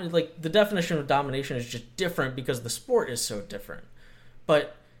 the definition of domination is just different because the sport is so different.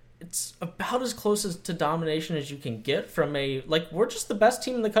 But it's about as close to domination as you can get from we're just the best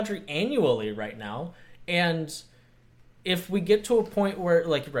team in the country annually right now. And if we get to a point where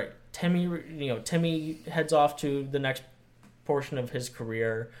Timmy heads off to the next portion of his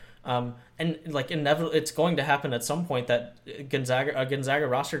career, and inevitably it's going to happen at some point that Gonzaga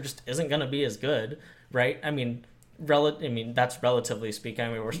roster just isn't going to be as good, right? I mean, that's relatively speaking. I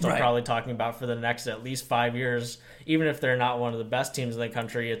mean, we're still probably talking about for the next at least 5 years, even if they're not one of the best teams in the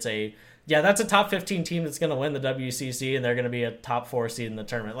country, that's a top 15 team that's going to win the WCC, and they're going to be a top 4 seed in the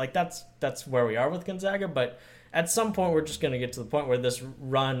tournament. Like that's where we are with Gonzaga, but at some point we're just going to get to the point where this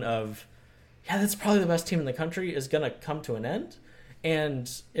run of that's probably the best team in the country is going to come to an end.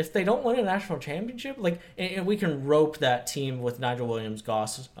 And if they don't win a national championship, and we can rope that team with Nigel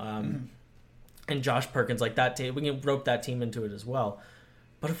Williams-Goss and Josh Perkins, like that team, we can rope that team into it as well.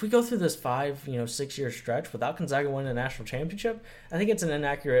 But if we go through this 6 year stretch without Gonzaga winning a national championship, I think it's an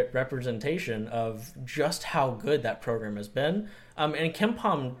inaccurate representation of just how good that program has been. And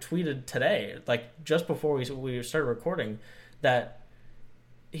KenPom tweeted today, just before we started recording, that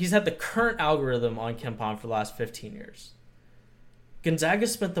he's had the current algorithm on KenPom for the last 15 years. Gonzaga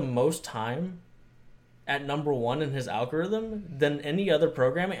spent the most time at number 1 in his algorithm than any other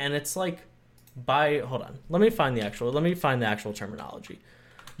program, and it's hold on, let me find the actual terminology.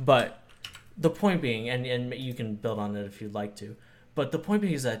 But the point being, and you can build on it if you'd like to, but the point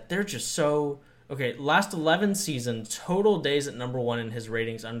being is that they're just so last 11 seasons, total days at number 1 in his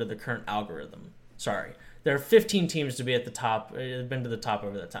ratings under the current algorithm. Sorry. There are 15 teams to be at the top, been to the top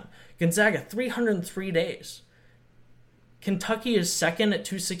over that time. Gonzaga, 303 days. Kentucky is second at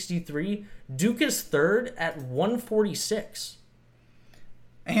 263. Duke is third at 146.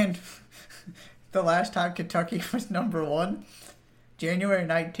 And the last time Kentucky was number 1, January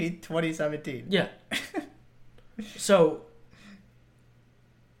 19th, 2017. Yeah. So,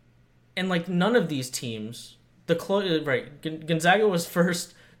 and none of these teams, Gonzaga was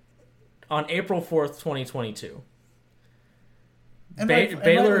first on April 4th, 2022. And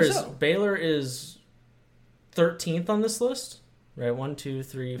Baylor is 13th on this list, right? 1, 2,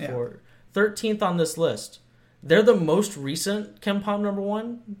 3, 4. 13th on this list. They're the most recent KenPom number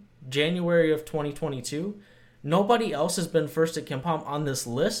 1, January of 2022. Nobody else has been first at KenPom on this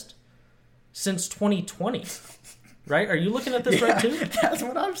list since 2020. Right? Are you looking at this right too? That's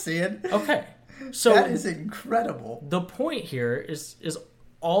what I'm seeing. Okay. So that is incredible. The point here is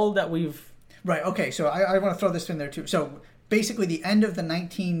all that we've... Right, okay, so I want to throw this in there too. So basically the end of the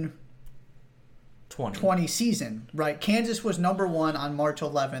 1920 season, right? Kansas was number 1 on March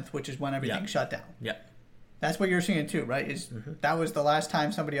 11th, which is when everything shut down. Yeah. That's what you're seeing too, right? That was the last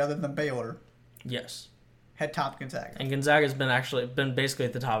time somebody other than Baylor Yes. had topped Gonzaga. And Gonzaga's been basically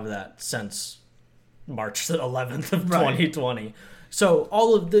at the top of that since March 11th of 2020. So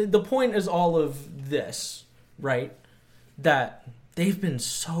all of the point is all of this, right? That they've been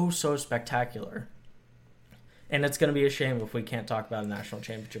so spectacular. And it's going to be a shame if we can't talk about a national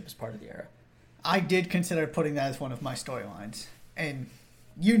championship as part of the era. I did consider putting that as one of my storylines. And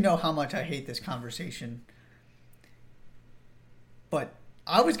you know how much I hate this conversation. But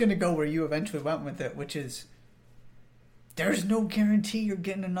I was going to go where you eventually went with it, which is there's no guarantee you're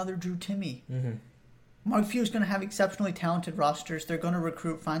getting another Drew Timme. Mm-hmm. Mark Few's going to have exceptionally talented rosters. They're going to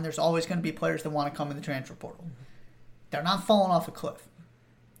recruit fine. There's always going to be players that want to come in the transfer portal. Mm-hmm. They're not falling off a cliff.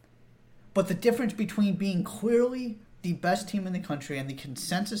 But the difference between being clearly the best team in the country and the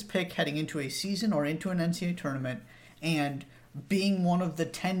consensus pick heading into a season or into an NCAA tournament and being one of the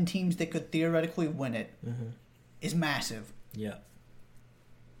 10 teams that could theoretically win it is massive. Yeah.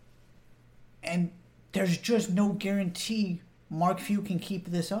 And there's just no guarantee Mark Few can keep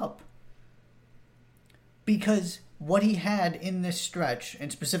this up. Because what he had in this stretch,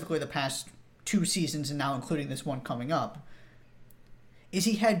 and specifically the past 2 seasons and now including this one coming up, is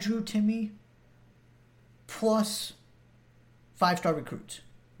he had Drew Timme plus 5-star recruits,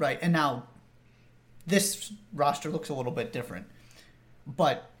 right? And now this roster looks a little bit different.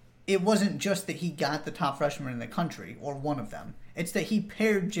 But it wasn't just that he got the top freshman in the country, or one of them. It's that he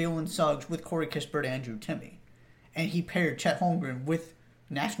paired Jalen Suggs with Corey Kispert and Drew Timme. And he paired Chet Holmgren with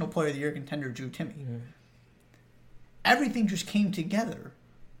National Player of the Year contender Drew Timme. Mm-hmm. Everything just came together.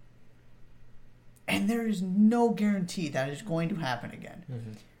 And there is no guarantee that is going to happen again.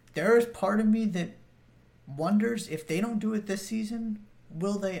 Mm-hmm. There is part of me that wonders if they don't do it this season,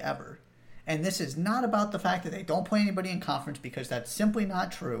 will they ever? And this is not about the fact that they don't play anybody in conference, because that's simply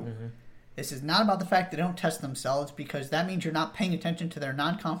not true. Mm-hmm. This is not about the fact that they don't test themselves, because that means you're not paying attention to their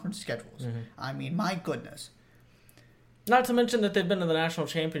non-conference schedules. Mm-hmm. I mean, my goodness. Not to mention that they've been to the national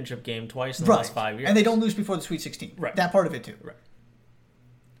championship game twice in the last 5 years. And they don't lose before the Sweet 16. Right. That part of it too. Right.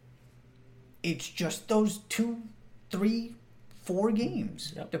 It's just those 2, 3, 4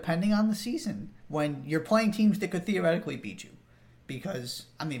 games, depending on the season, when you're playing teams that could theoretically beat you. Because,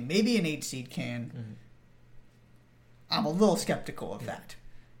 I mean, maybe an 8 seed can. Mm-hmm. I'm a little skeptical of that.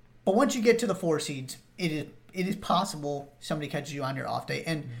 But once you get to the 4 seeds, it is possible somebody catches you on your off day.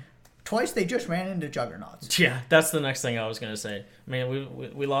 And twice they just ran into juggernauts. Yeah, that's the next thing I was going to say. I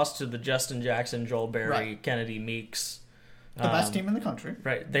mean, we lost to the Justin Jackson, Joel Berry, Kennedy Meeks. The best team in the country.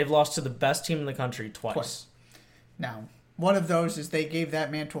 Right. They've lost to the best team in the country twice. Now, one of those is they gave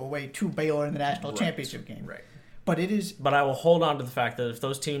that mantle away to Baylor in the national championship game. Right. But it is... But I will hold on to the fact that if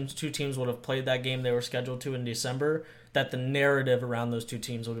those 2 teams would have played that game they were scheduled to in December, that the narrative around those 2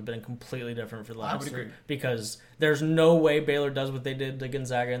 teams would have been completely different for the last 3. Because there's no way Baylor does what they did to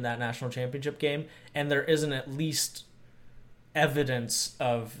Gonzaga in that national championship game, and there isn't at least evidence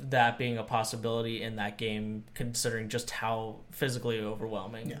of that being a possibility in that game, considering just how physically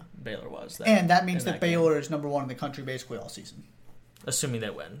overwhelming Baylor was. And that means that Baylor is number 1 in the country basically all season. Assuming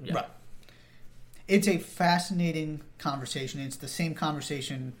they win. Yeah. Right. It's a fascinating conversation. It's the same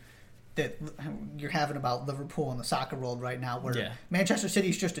conversation that you're having about Liverpool and the soccer world right now, where Manchester City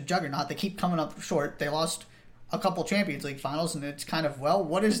is just a juggernaut. They keep coming up short. They lost a couple Champions League finals, and it's kind of, well,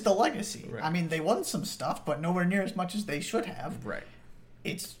 what is the legacy? Right. I mean, they won some stuff, but nowhere near as much as they should have. Right.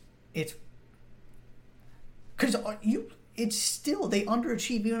 It's because it's still, they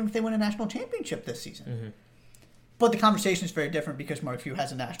underachieve even if they win a national championship this season. Mm-hmm. But the conversation is very different because Mark Few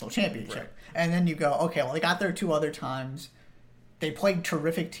has a national championship. Right. And then you go, okay, well, they got there 2 other times. They played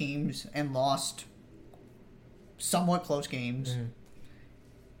terrific teams and lost somewhat close games. Mm-hmm.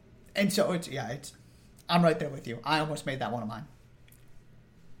 And so I'm right there with you. I almost made that one of mine.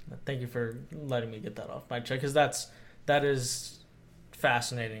 Thank you for letting me get that off my chest, because that is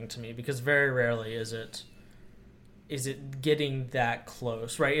fascinating to me, because very rarely is it getting that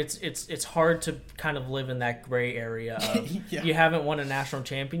close, right? It's hard to kind of live in that gray area of you haven't won a national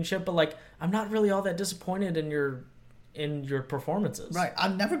championship, but like, I'm not really all that disappointed in your performances. Right.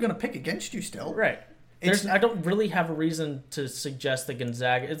 I'm never going to pick against you still. Right. I don't really have a reason to suggest that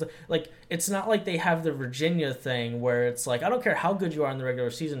Gonzaga... It's not like they have the Virginia thing where it's like, I don't care how good you are in the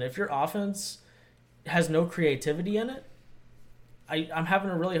regular season. If your offense has no creativity in it, I'm having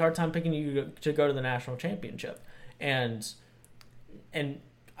a really hard time picking you to go to the national championship. And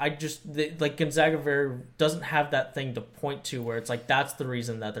like Gonzaga doesn't have that thing to point to where it's like that's the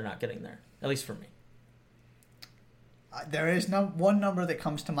reason that they're not getting there. At least for me. There is one number that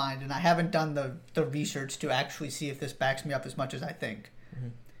comes to mind, and I haven't done the research to actually see if this backs me up as much as I think. Mm-hmm.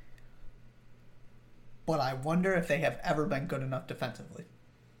 But I wonder if they have ever been good enough defensively.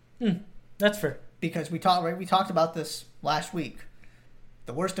 That's fair. Because we talked about this last week.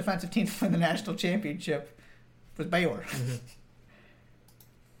 The worst defensive team to win the national championship was Baylor. Mm-hmm.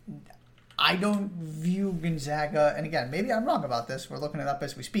 I don't view Gonzaga, and again, maybe I'm wrong about this. We're looking it up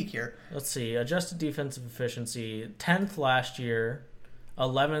as we speak here. Let's see. Adjusted defensive efficiency, 10th last year,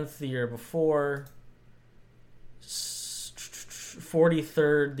 11th the year before,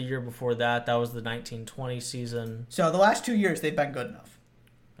 43rd the year before that. That was the 1920 season. So the last 2 years, they've been good enough.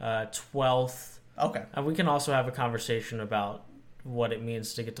 12th. Okay. And we can also have a conversation about what it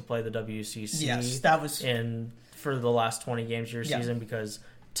means to get to play the WCC. Yes, that was for the last 20 games of your season, because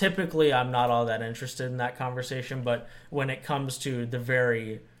typically I'm not all that interested in that conversation, but when it comes to the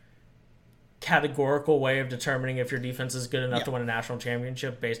very categorical way of determining if your defense is good enough to win a national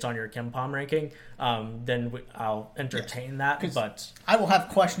championship based on your KenPom ranking, then I'll entertain that. But I will have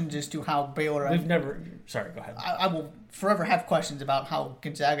questions as to how Baylor... Sorry, go ahead. I will forever have questions about how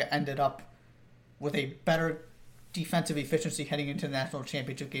Gonzaga ended up with a better defensive efficiency heading into the national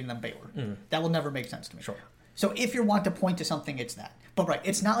championship game than Baylor. That will never make sense to me. Sure. So if you want to point to something, it's that. But right,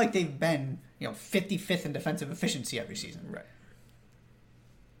 it's not like they've been 55th in defensive efficiency every season. Right.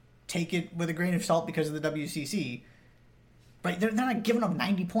 Take it with a grain of salt because of the WCC. Right, they're not giving up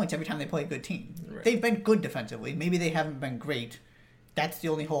 90 points every time they play a good team. Right. They've been good defensively. Maybe they haven't been great. That's the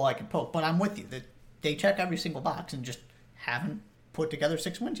only hole I can poke. But I'm with you that they check every single box and just haven't put together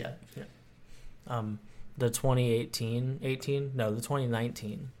 6 wins yet. Yeah. The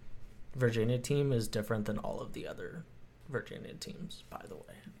 2019 Virginia team is different than all of the other Virginia teams, by the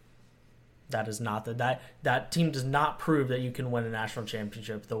way. That is not that team does not prove that you can win a national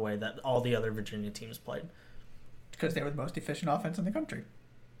championship the way that all the other Virginia teams played. Because they were the most efficient offense in the country.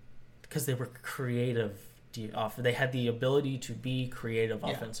 Because they were creative. They had the ability to be creative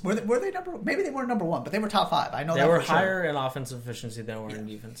offensively. Were they maybe they weren't number one, but they were top 5. I know they that were for sure. higher in offensive efficiency than they were in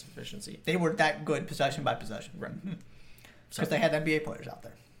defensive efficiency. They were that good possession by possession, right? Because they had NBA players out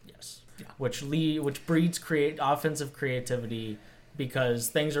there. Yes, which breeds offensive creativity, because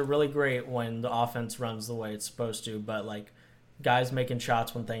things are really great when the offense runs the way it's supposed to, but like guys making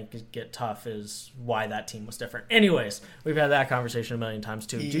shots when things get tough is why that team was different. Anyways, we've had that conversation a million times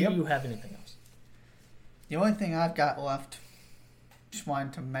too. Do you have anything else? The only thing I've got left, just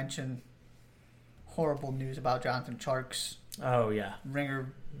wanted to mention horrible news about Jonathan Tjarks. Oh, yeah.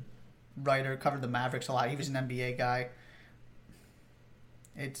 Ringer writer, covered the Mavericks a lot. He was an NBA guy.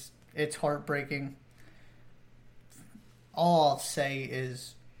 It's heartbreaking. All I'll say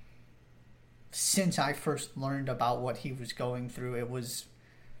is, since I first learned about what he was going through, it was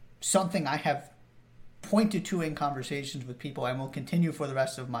something I have pointed to in conversations with people and will continue for the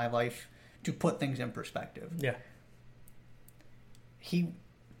rest of my life to put things in perspective. Yeah. He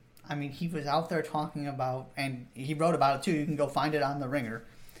was out there talking about, and he wrote about it too. You can go find it on The Ringer.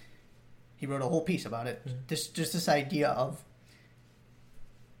 He wrote a whole piece about it. Mm-hmm. Just this idea of,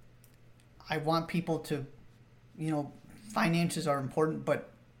 I want people to, finances are important, but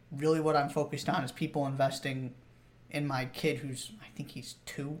really what I'm focused on is people investing in my kid who's, I think he's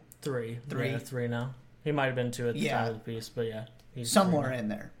 2. 3. Yeah, 3 now. He might have been 2 at the time of the piece, but yeah. He's somewhere in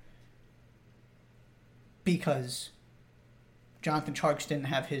there. Because Jonathan Tjarks didn't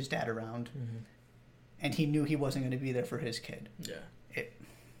have his dad around, and he knew he wasn't going to be there for his kid. Yeah.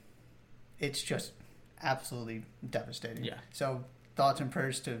 It's just absolutely devastating. Yeah. So thoughts and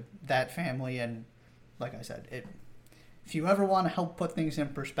prayers to that family, and like I said, if you ever want to help put things in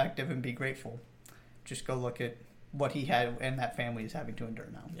perspective and be grateful, just go look at what he had and that family is having to endure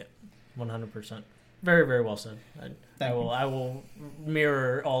now. Yeah, 100%. Very, very well said. I will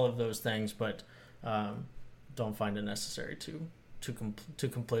mirror all of those things, but don't find it necessary to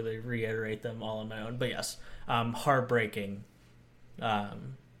completely reiterate them all on my own. But yes, heartbreaking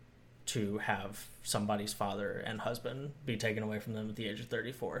to have somebody's father and husband be taken away from them at the age of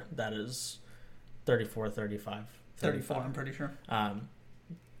 34. That is 34, 35. 34, I'm pretty sure.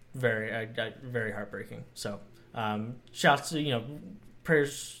 Very, very heartbreaking. So, shouts to,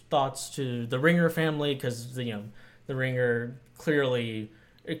 prayers, thoughts to the Ringer family, because, the Ringer clearly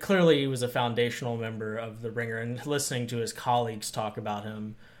was a foundational member of the Ringer, and listening to his colleagues talk about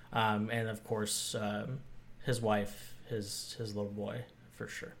him, and of course, his wife, his little boy, for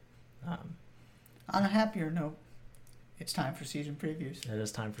sure. On a happier note, it's time for season previews. It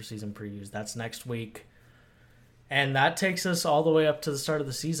is time for season previews. That's next week. And that takes us all the way up to the start of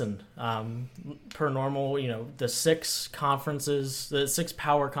the season. Per normal, the 6 conferences, the 6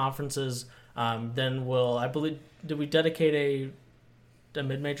 power conferences. Then I believe, did we dedicate a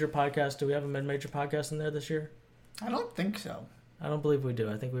mid-major podcast? Do we have a mid-major podcast in there this year? I don't think so. I don't believe we do.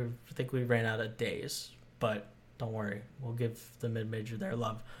 I think we ran out of days, but don't worry, we'll give the mid-major their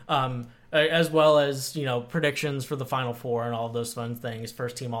love. As well as predictions for the Final Four and all of those fun things,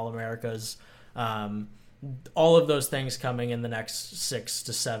 first team All-Americas. All of those things coming in the next 6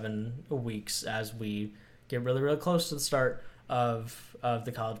 to 7 weeks as we get really, really close to the start of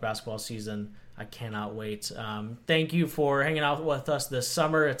the college basketball season. I cannot wait. Thank you for hanging out with us this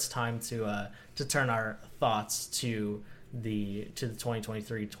summer. It's time to turn our thoughts to the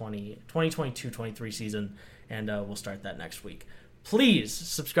 2022-23 season, and we'll start that next week. Please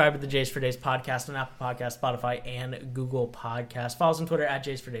subscribe to the Jays for Days podcast on Apple Podcasts, Spotify, and Google Podcasts. Follow us on Twitter at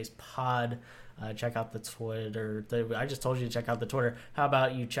Jays for Days Pod. Check out the Twitter. I just told you to check out the Twitter. How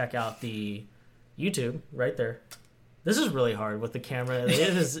about you check out the YouTube right there? This is really hard with the camera. It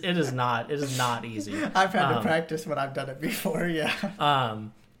is not easy. I've had to practice when I've done it before. Yeah.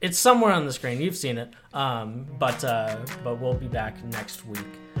 It's somewhere on the screen. You've seen it. But we'll be back next week,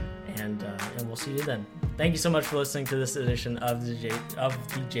 and we'll see you then. Thank you so much for listening to this edition of the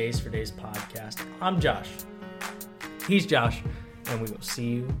Jays for Days podcast. I'm Josh. He's Josh, and we will see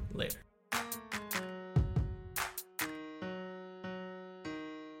you later.